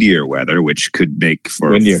expecting windier weather, which could make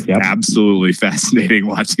for absolutely fascinating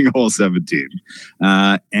watching hole 17.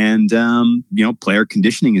 Player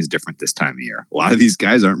conditioning is different this time of year. A lot of these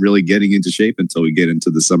guys aren't really getting into shape until we get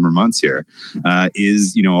into the summer months here. Are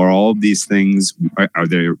all of these things, are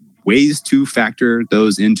there ways to factor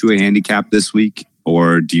those into a handicap this week?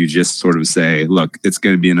 Or do you just sort of say, look, it's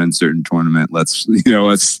going to be an uncertain tournament. We'll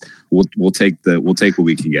take what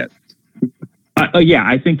we can get.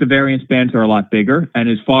 I think the variance bands are a lot bigger. And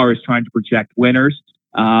as far as trying to project winners,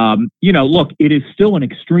 look, it is still an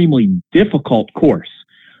extremely difficult course.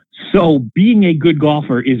 So being a good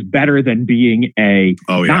golfer is better than being a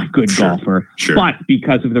not good golfer. Sure. But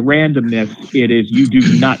because of the randomness,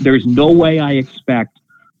 there's no way I expect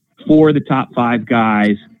for the top 5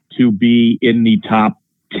 guys to be in the top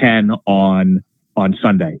 10 on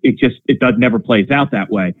Sunday. It never plays out that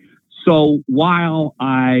way. So while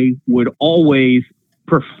I would always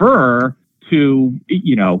prefer to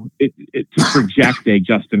project a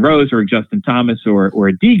Justin Rose or a Justin Thomas or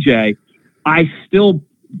a DJ, I still,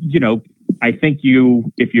 I think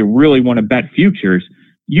if you really want to bet futures,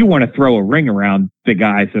 you want to throw a ring around the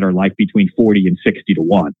guys that are like between 40 and 60 to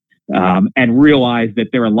 1. And realize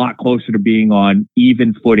that they're a lot closer to being on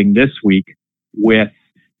even footing this week with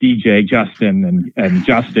DJ, Justin, and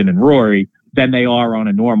Justin and Rory than they are on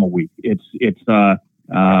a normal week. It's a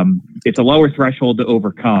lower threshold to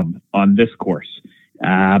overcome on this course.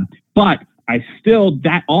 But I still,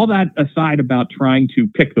 all that aside about trying to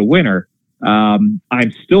pick the winner, I'm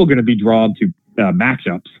still going to be drawn to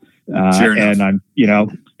matchups. And I'm,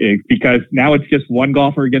 because now it's just one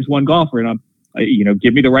golfer against one golfer, and I'm,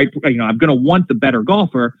 give me the right, I'm going to want the better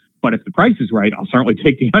golfer, but if the price is right, I'll certainly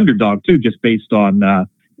take the underdog too, just based on,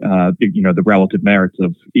 the relative merits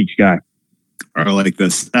of each guy. I like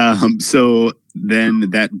this. So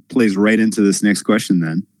then that plays right into this next question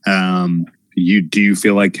then. Do you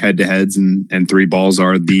feel like head-to-heads and 3 balls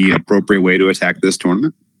are the appropriate way to attack this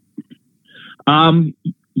tournament?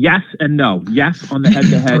 Yes and no. Yes on the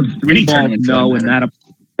head-to-head, 3 balls, no,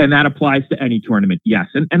 and that applies to any tournament. Yes.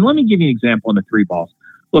 And let me give you an example on the 3 balls.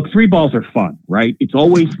 Look, 3 balls are fun, right? It's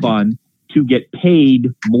always fun to get paid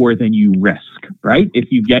more than you risk, right?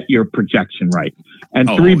 If you get your projection right. And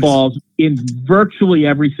 3 balls in virtually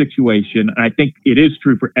every situation, and I think it is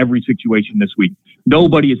true for every situation this week,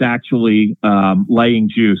 nobody is actually laying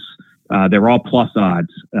juice. They're all plus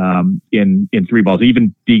odds in 3 balls.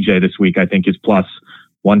 Even DJ this week, I think, is plus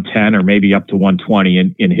 110 or maybe up to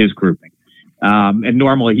 120 in his grouping. And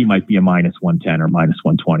normally he might be a minus 110 or minus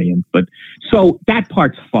 120. But so that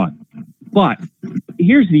part's fun. But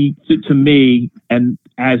here's to me, and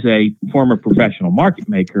as a former professional market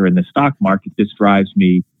maker in the stock market, this drives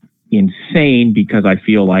me insane because I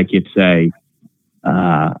feel like it's a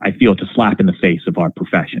slap in the face of our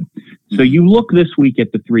profession. So you look this week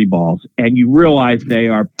at the 3 balls and you realize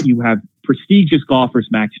you have prestigious golfers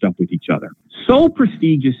matched up with each other. So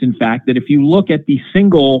prestigious, in fact, that if you look at the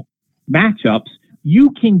single matchups,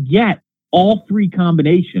 you can get all 3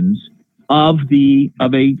 combinations of a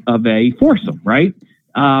foursome, right?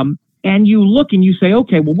 And you look and you say,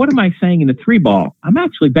 okay, well, what am I saying in the 3 ball? I'm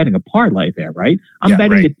actually betting a parlay there, right? I'm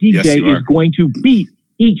betting that DJ is going to beat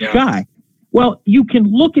each guy. Well, you can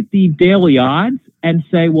look at the daily odds and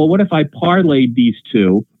say, well, what if I parlayed these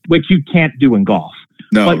 2, which you can't do in golf?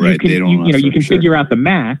 No, but right. You can figure out the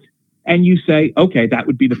math. And you say, okay, that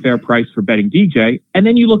would be the fair price for betting DJ. And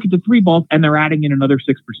then you look at the 3 balls and they're adding in another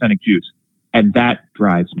 6% of juice. And that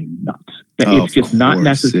drives me nuts. It's just not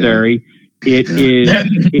necessary. Yeah.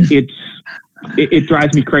 It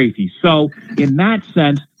drives me crazy. So in that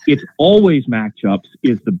sense, it's always matchups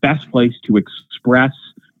is the best place to express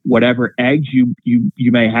whatever edge you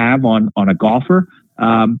may have on a golfer.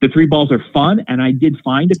 The 3 balls are fun. And I did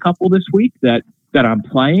find a couple this week that I'm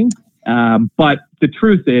playing. But the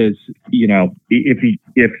truth is, if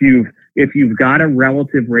you've if you've got a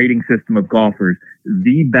relative rating system of golfers,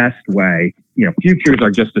 the best way, futures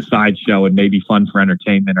are just a sideshow and maybe fun for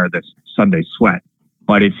entertainment or the Sunday sweat,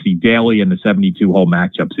 but it's the daily and the 72-hole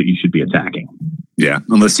matchups that you should be attacking. Yeah,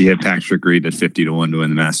 unless you hit Patrick Reed at 50-1 to win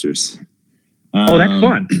the Masters. Oh, that's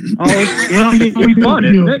fun. It'll be fun,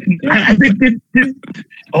 isn't it?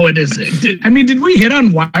 It is. I mean, did we hit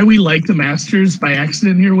on why we like the Masters by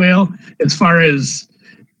accident here, Whale? As far as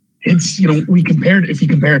it's, if you compare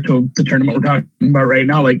it to the tournament we're talking about right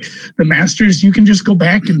now, like the Masters, you can just go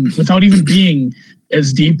back and without even being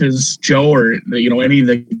as deep as Joe or, any of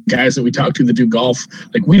the guys that we talk to that do golf,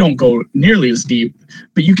 like we don't go nearly as deep,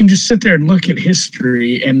 but you can just sit there and look at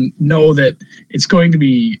history and know that it's going to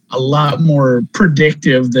be a lot more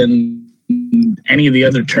predictive than any of the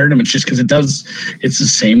other tournaments, just because it's the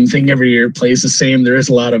same thing every year, it plays the same. There is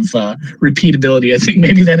a lot of repeatability. I think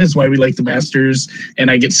maybe that is why we like the Masters, and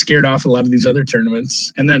I get scared off a lot of these other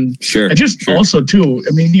tournaments. And then also too,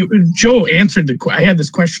 I mean, Joe answered I had this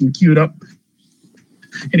question queued up,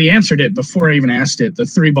 and he answered it before I even asked it, the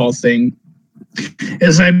 3-ball thing.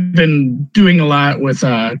 As I've been doing a lot with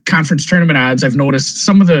conference tournament odds, I've noticed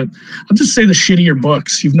some of I'll just say the shittier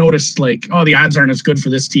books. You've noticed like, the odds aren't as good for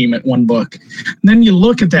this team at one book. And then you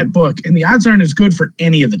look at that book and the odds aren't as good for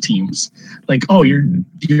any of the teams. Like,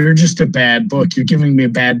 you're just a bad book. You're giving me a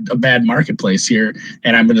bad marketplace here,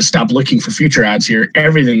 and I'm going to stop looking for future odds here.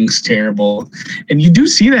 Everything's terrible. And you do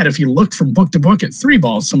see that if you look from book to book at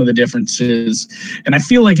 3-ball, some of the differences. And I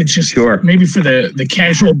feel like it's just maybe for the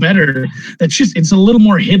casual bettor, it's a little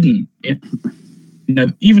more hidden.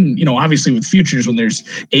 Even, obviously with futures, when there's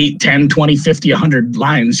 8, 10, 20, 50, 100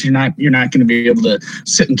 lines, you're not going to be able to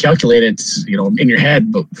sit and calculate it, in your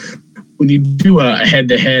head. But when you do a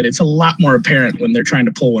head-to-head, it's a lot more apparent when they're trying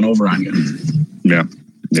to pull one over on you. Yeah.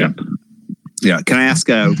 Can I ask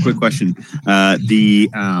a quick question?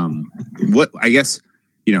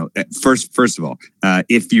 First of all,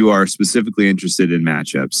 if you are specifically interested in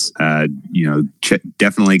matchups,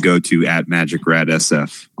 definitely go to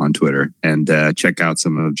 @MagicRadSF on Twitter and check out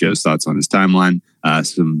some of Joe's thoughts on his timeline.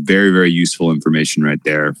 Some very, very useful information right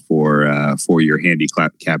there for your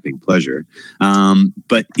handicapping pleasure.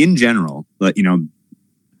 But in general,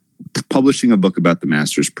 publishing a book about the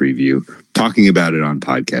Masters preview, talking about it on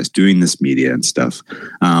podcast, doing this media and stuff.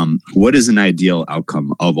 What is an ideal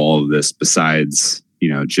outcome of all of this besides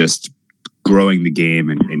just growing the game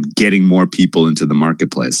and getting more people into the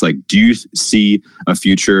marketplace? Like, do you see a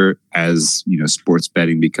future as, sports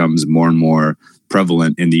betting becomes more and more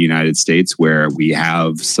prevalent in the United States, where we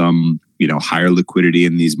have some, higher liquidity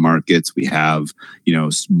in these markets? We have,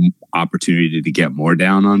 opportunity to get more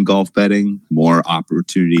down on golf betting, more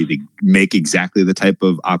opportunity to make exactly the type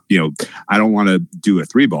of, I don't want to do a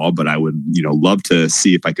 3-ball, but I would, love to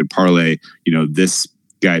see if I could parlay, this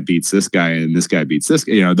guy beats this guy and this guy beats this.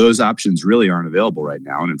 Those options really aren't available right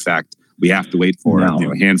now. And in fact, we have to wait for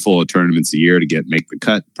a handful of tournaments a year to make the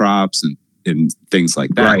cut props and things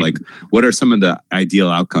like that. Right. Like, what are some of the ideal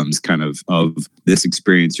outcomes kind of this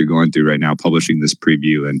experience you're going through right now, publishing this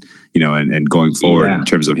preview and going forward in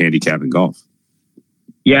terms of handicapping golf?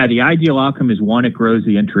 Yeah, the ideal outcome is, one, it grows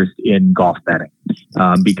the interest in golf betting.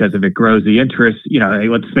 Because if it grows the interest,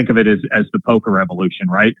 let's think of it as the poker revolution,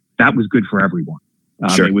 right? That was good for everyone.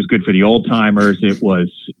 It was good for the old timers. It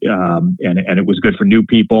was, and it was good for new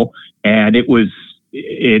people. And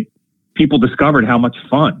people discovered how much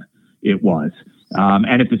fun it was.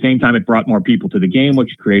 And at the same time, it brought more people to the game,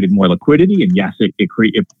 which created more liquidity. And yes,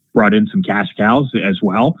 it brought in some cash cows as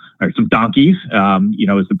well, or some donkeys, as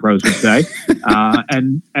the pros would say.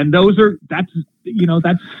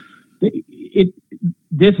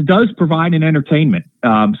 This does provide an entertainment.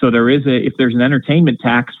 So if there's an entertainment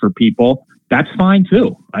tax for people, that's fine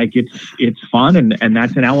too. Like it's fun, and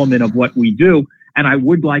that's an element of what we do. And I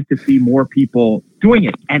would like to see more people doing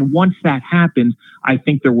it. And once that happens, I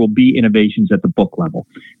think there will be innovations at the book level.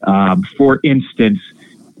 For instance,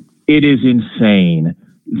 it is insane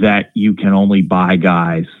that you can only buy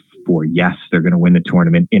guys for yes, they're going to win the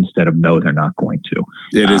tournament instead of no, they're not going to.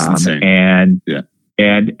 It is insane. And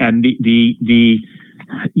the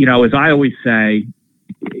as I always say,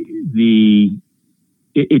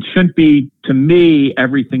 it shouldn't be, to me,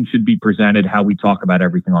 everything should be presented how we talk about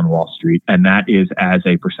everything on Wall Street, and that is as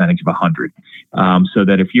a percentage of 100. So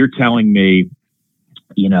that if you're telling me,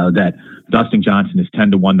 that Dustin Johnson is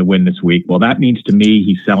 10-1 to win this week, well, that means to me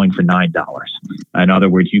he's selling for $9. In other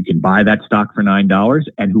words, you can buy that stock for $9,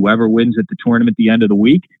 and whoever wins at the tournament at the end of the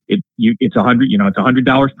week, it's $100. It's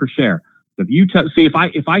 $100 per share. So if you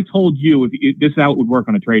if I told you, this is how it would work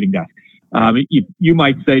on a trading desk. You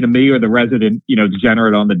might say to me, or the resident,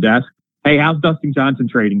 degenerate on the desk, hey, how's Dustin Johnson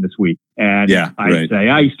trading this week? And I'd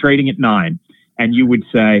say, he's trading at 9. And you would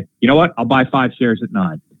say, you know what? I'll buy 5 shares at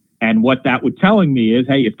 9. And what that would telling me is,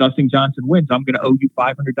 hey, if Dustin Johnson wins, I'm going to owe you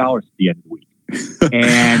 $500 at the end of the week.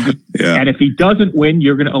 And if he doesn't win,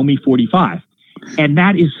 you're going to owe me 45. And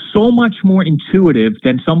that is so much more intuitive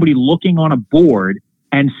than somebody looking on a board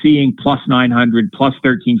and seeing plus 900, plus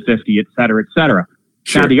 1350, et cetera, et cetera.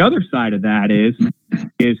 Sure. Now, the other side of that is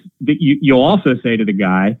that you'll also say to the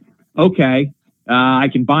guy, okay, I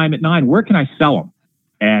can buy him at 9. Where can I sell him?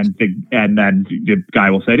 And then the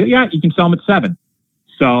guy will say, yeah, you can sell him at 7.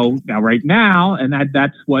 So now, right now, and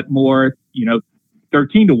that's what more,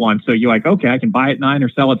 13-1. So you're like, okay, I can buy at 9 or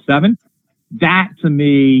sell at 7. That to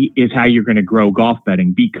me is how you're going to grow golf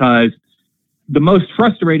betting, because the most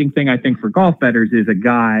frustrating thing I think for golf bettors is a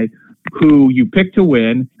guy who you pick to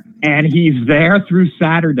win and he's there through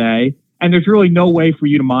Saturday, and there's really no way for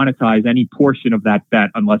you to monetize any portion of that bet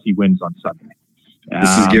unless he wins on Sunday.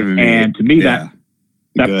 This is giving me, and to me, that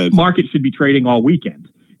market should be trading all weekend.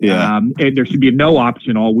 Yeah. There should be a no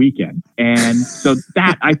option all weekend. And so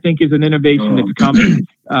that, I think, is an innovation that's coming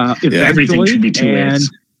eventually. Everything should be 2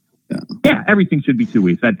 ways. Yeah, everything should be 2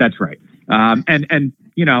 weeks. That's right. And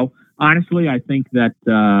honestly, I think that,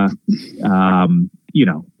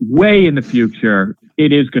 way in the future,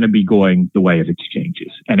 it is going to be going the way of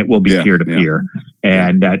exchanges, and it will be peer-to-peer,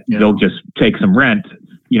 and that they'll just take some rent,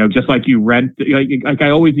 just like you rent. Like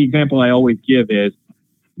the example I always give is,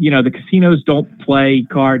 the casinos don't play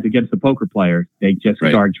cards against the poker players. They just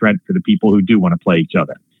charge rent for the people who do want to play each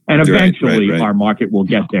other. And eventually our market will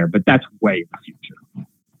get there, but that's way in the future.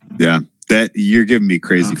 Yeah, that you're giving me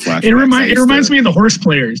crazy flashbacks. It reminds me of the horse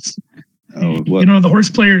players. Oh, what? The horse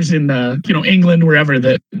players in England, wherever,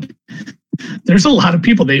 that there's a lot of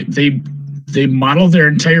people they model their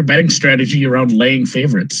entire betting strategy around laying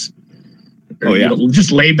favorites.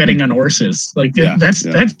 Just lay betting on horses. Like that's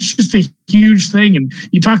just a huge thing. And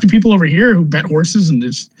you talk to people over here who bet horses, and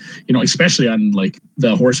it's especially on like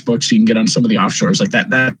the horse books you can get on some of the offshores like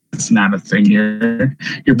that. That's not a thing here.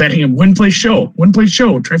 You're betting a win play show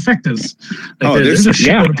trifectas. Like there's a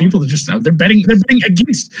shitload of people that just they're betting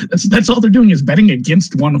against. That's all they're doing is betting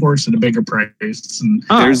against one horse at a bigger price. And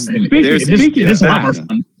it is a lot more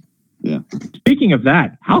fun. Yeah. Speaking of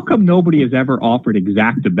that, how come nobody has ever offered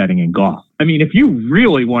exacta betting in golf? I mean, if you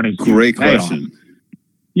really want to, great question.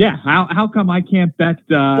 How come I can't bet?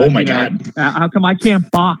 Oh my God! How come I can't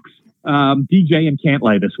box DJ and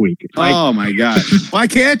Cantlay this week? It's like, oh my God! Why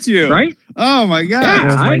can't you? Right? Oh my God!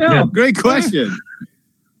 Yeah, I know. Great question.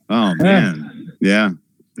 Oh man, yeah.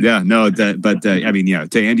 No,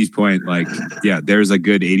 to Andy's point, there's a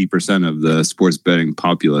good 80% of the sports betting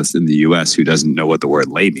populace in the U.S. who doesn't know what the word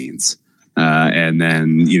lay means. And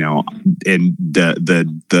then, and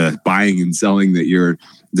the buying and selling that you're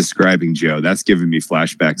describing, Joe, that's giving me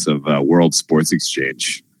flashbacks of World Sports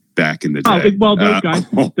Exchange back in the day. Those guys,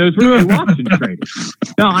 those were option traders.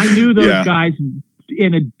 No, I knew those guys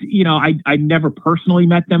I never personally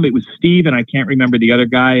met them. It was Steve, and I can't remember the other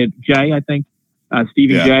guy, Jay, I think.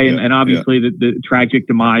 Stevie J, and obviously the tragic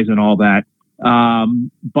demise and all that.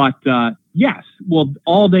 Yes, well,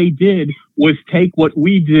 all they did was take what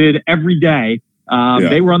we did every day.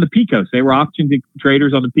 They were on the Pecos. They were option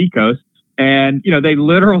traders on the Pecos. And, they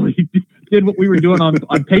literally did what we were doing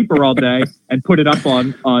on paper all day and put it up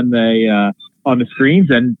on the screens.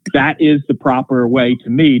 And that is the proper way, to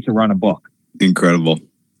me, to run a book. Incredible.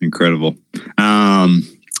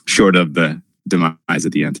 Short of the demise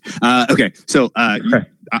at the end. Okay, so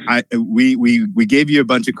we gave you a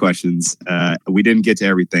bunch of questions. We didn't get to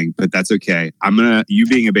everything, but that's okay. You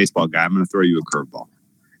being a baseball guy, I'm gonna throw you a curveball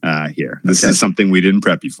here. This is something we didn't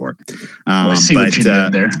prep you for. I see what you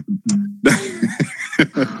did there.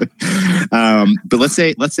 But let's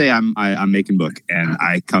say I'm making book and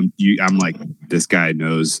I'm like, this guy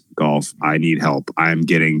knows golf. I need help. I'm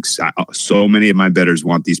getting so many of my bettors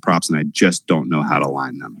want these props and I just don't know how to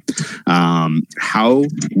line them. How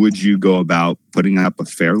would you go about putting up a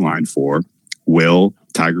fair line for will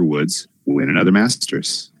Tiger Woods win another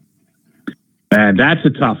Masters? And that's a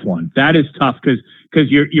tough one. That is tough because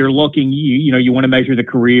you're looking, you want to measure the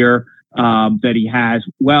career that he has.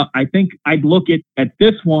 Well, I think I'd look at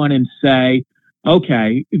this one and say,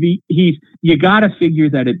 okay, you got to figure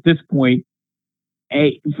that at this point,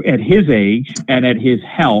 at his age and at his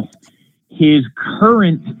health, his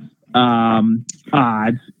current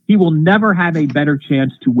odds, he will never have a better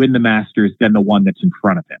chance to win the Masters than the one that's in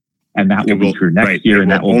front of him. And that will be true next year. And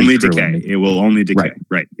that will only decay. It will only decay.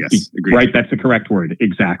 Right. Yes. Agreed. Right. That's the correct word.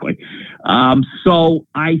 Exactly. So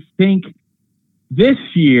I think this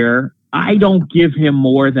year, I don't give him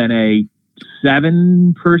more than a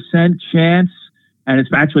 7% chance, and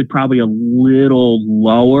it's actually probably a little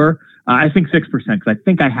lower. I think 6% because I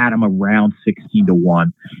think I had him around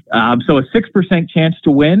 16-1. So a 6% chance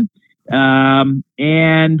to win. And,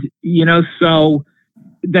 so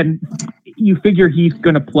then you figure he's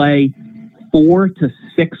going to play 4 to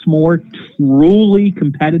 6 more truly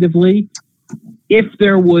competitively. If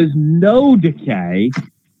there was no decay,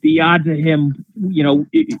 the odds of him,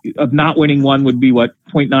 of not winning one would be what,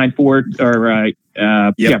 0.94 or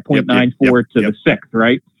 0.94 to the 6th,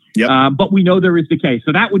 right? Yep. But we know there is decay.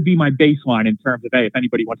 So that would be my baseline in terms of, hey, if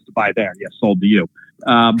anybody wants to buy there, yes, sold to you.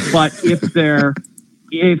 But if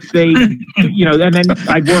they, and then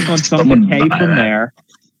I'd work on some decay from there.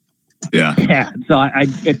 Yeah. Yeah. So I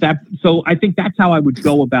think that's how I would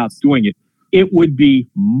go about doing it. It would be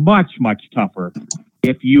much, much tougher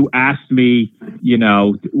if you asked me,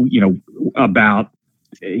 about,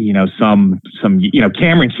 some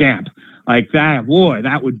Cameron Champ like that. Boy,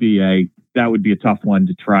 that would be a tough one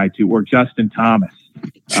to try to, or Justin Thomas.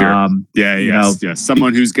 Sure. Yes.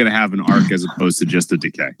 Someone who's going to have an arc as opposed to just a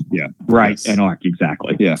decay. Yeah. Right. Yes. An arc.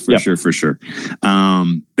 Exactly. Yeah, for sure.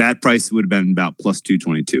 That price would have been about plus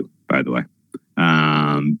 222, by the way.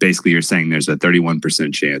 Basically, you're saying there's a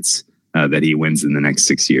 31% chance that he wins in the next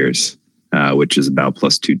 6 years, which is about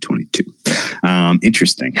plus 222.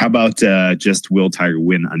 Interesting. How about just will Tiger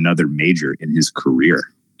win another major in his career?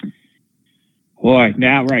 Boy,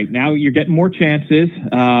 now you're getting more chances.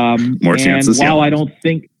 Chances. While I don't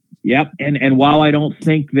think, and while I don't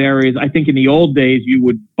think there is, I think in the old days you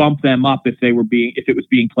would bump them up if it was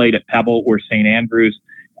being played at Pebble or St. Andrews,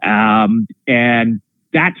 and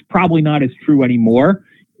that's probably not as true anymore.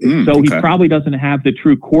 So he probably doesn't have the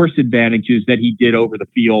true course advantages that he did over the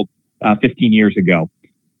field 15 years ago.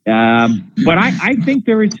 But I think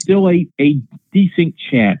there is still a decent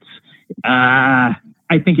chance.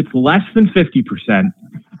 I think it's less than 50%,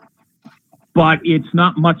 but it's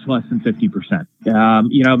not much less than 50%.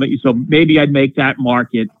 So maybe I'd make that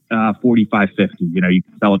market 45-50. You can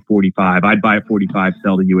sell at 45. I'd buy at 45,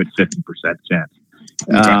 sell to you at 50% chance.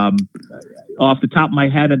 Off the top of my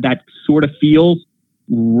head, that sort of feels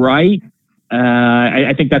right.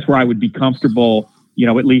 I think that's where I would be comfortable,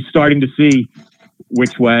 at least starting to see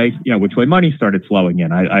which way money started flowing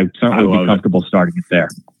in. I certainly would be comfortable starting it there.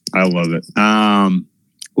 I love it.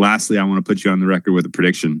 Lastly, I want to put you on the record with a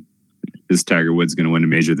prediction. Is Tiger Woods going to win a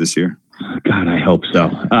major this year? God, I hope so.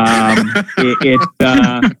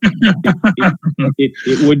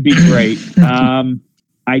 It would be great. I'll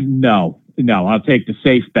take the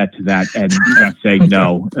safe bet to that and say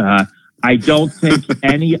no. I don't think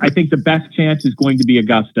I think the best chance is going to be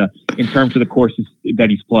Augusta in terms of the courses that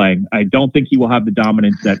he's playing. I don't think he will have the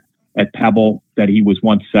dominance at Pebble that he was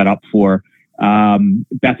once set up for.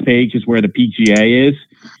 Bethpage is where the PGA is.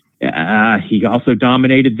 He also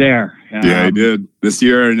dominated there. Yeah, he did. This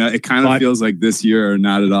year, it kind of feels like this year or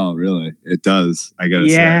not at all, really. It does, I gotta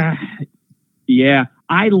say. Yeah.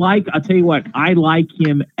 I'll tell you what, I like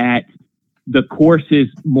him at the courses,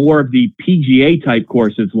 more of the PGA type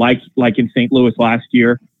courses, like in St. Louis last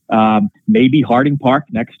year, maybe Harding Park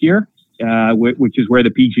next year, which is where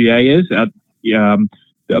the PGA is.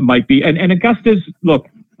 Might be, and Augusta's, look,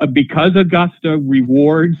 because Augusta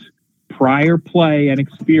rewards prior play and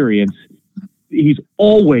experience, he's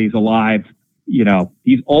always alive.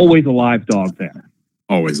 He's always a live dog there.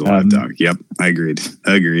 Always a live dog. Yep. I agreed.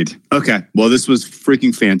 Okay. Well, this was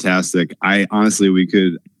freaking fantastic. We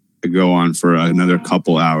could go on for another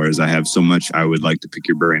couple hours. I have so much I would like to pick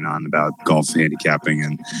your brain on about golf handicapping,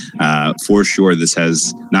 and for sure this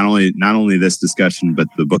has not only this discussion but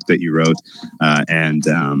the book that you wrote and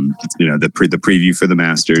the preview for the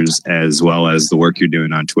Masters, as well as the work you're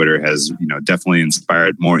doing on Twitter, has definitely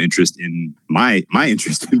inspired more interest in my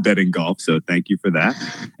interest in betting golf. So thank you for that,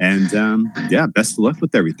 and best of luck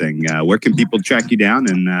with everything. Where can people track you down,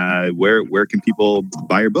 and where can people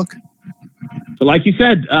buy your book? So like you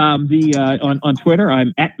said, on Twitter,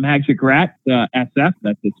 I'm at Magic Rat SF.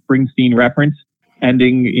 That's a Springsteen reference,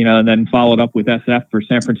 ending, and then followed up with SF for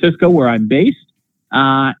San Francisco, where I'm based.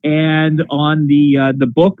 And on the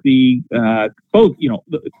book, both,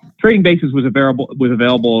 the Trading Bases was available,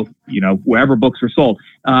 wherever books were sold.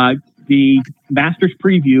 The Masters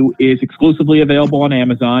preview is exclusively available on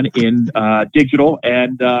Amazon in digital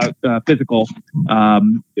and physical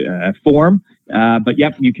form. But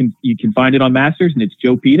yep, you can find it on Masters, and it's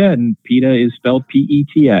Joe Peta, and Peta is spelled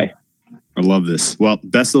P-E-T-A. I love this. Well,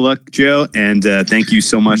 best of luck, Joe, and thank you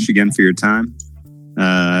so much again for your time.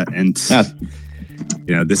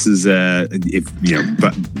 this is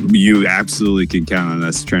but you absolutely can count on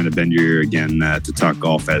us trying to bend your ear again to talk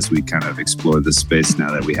golf as we kind of explore this space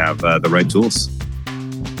now that we have the right tools.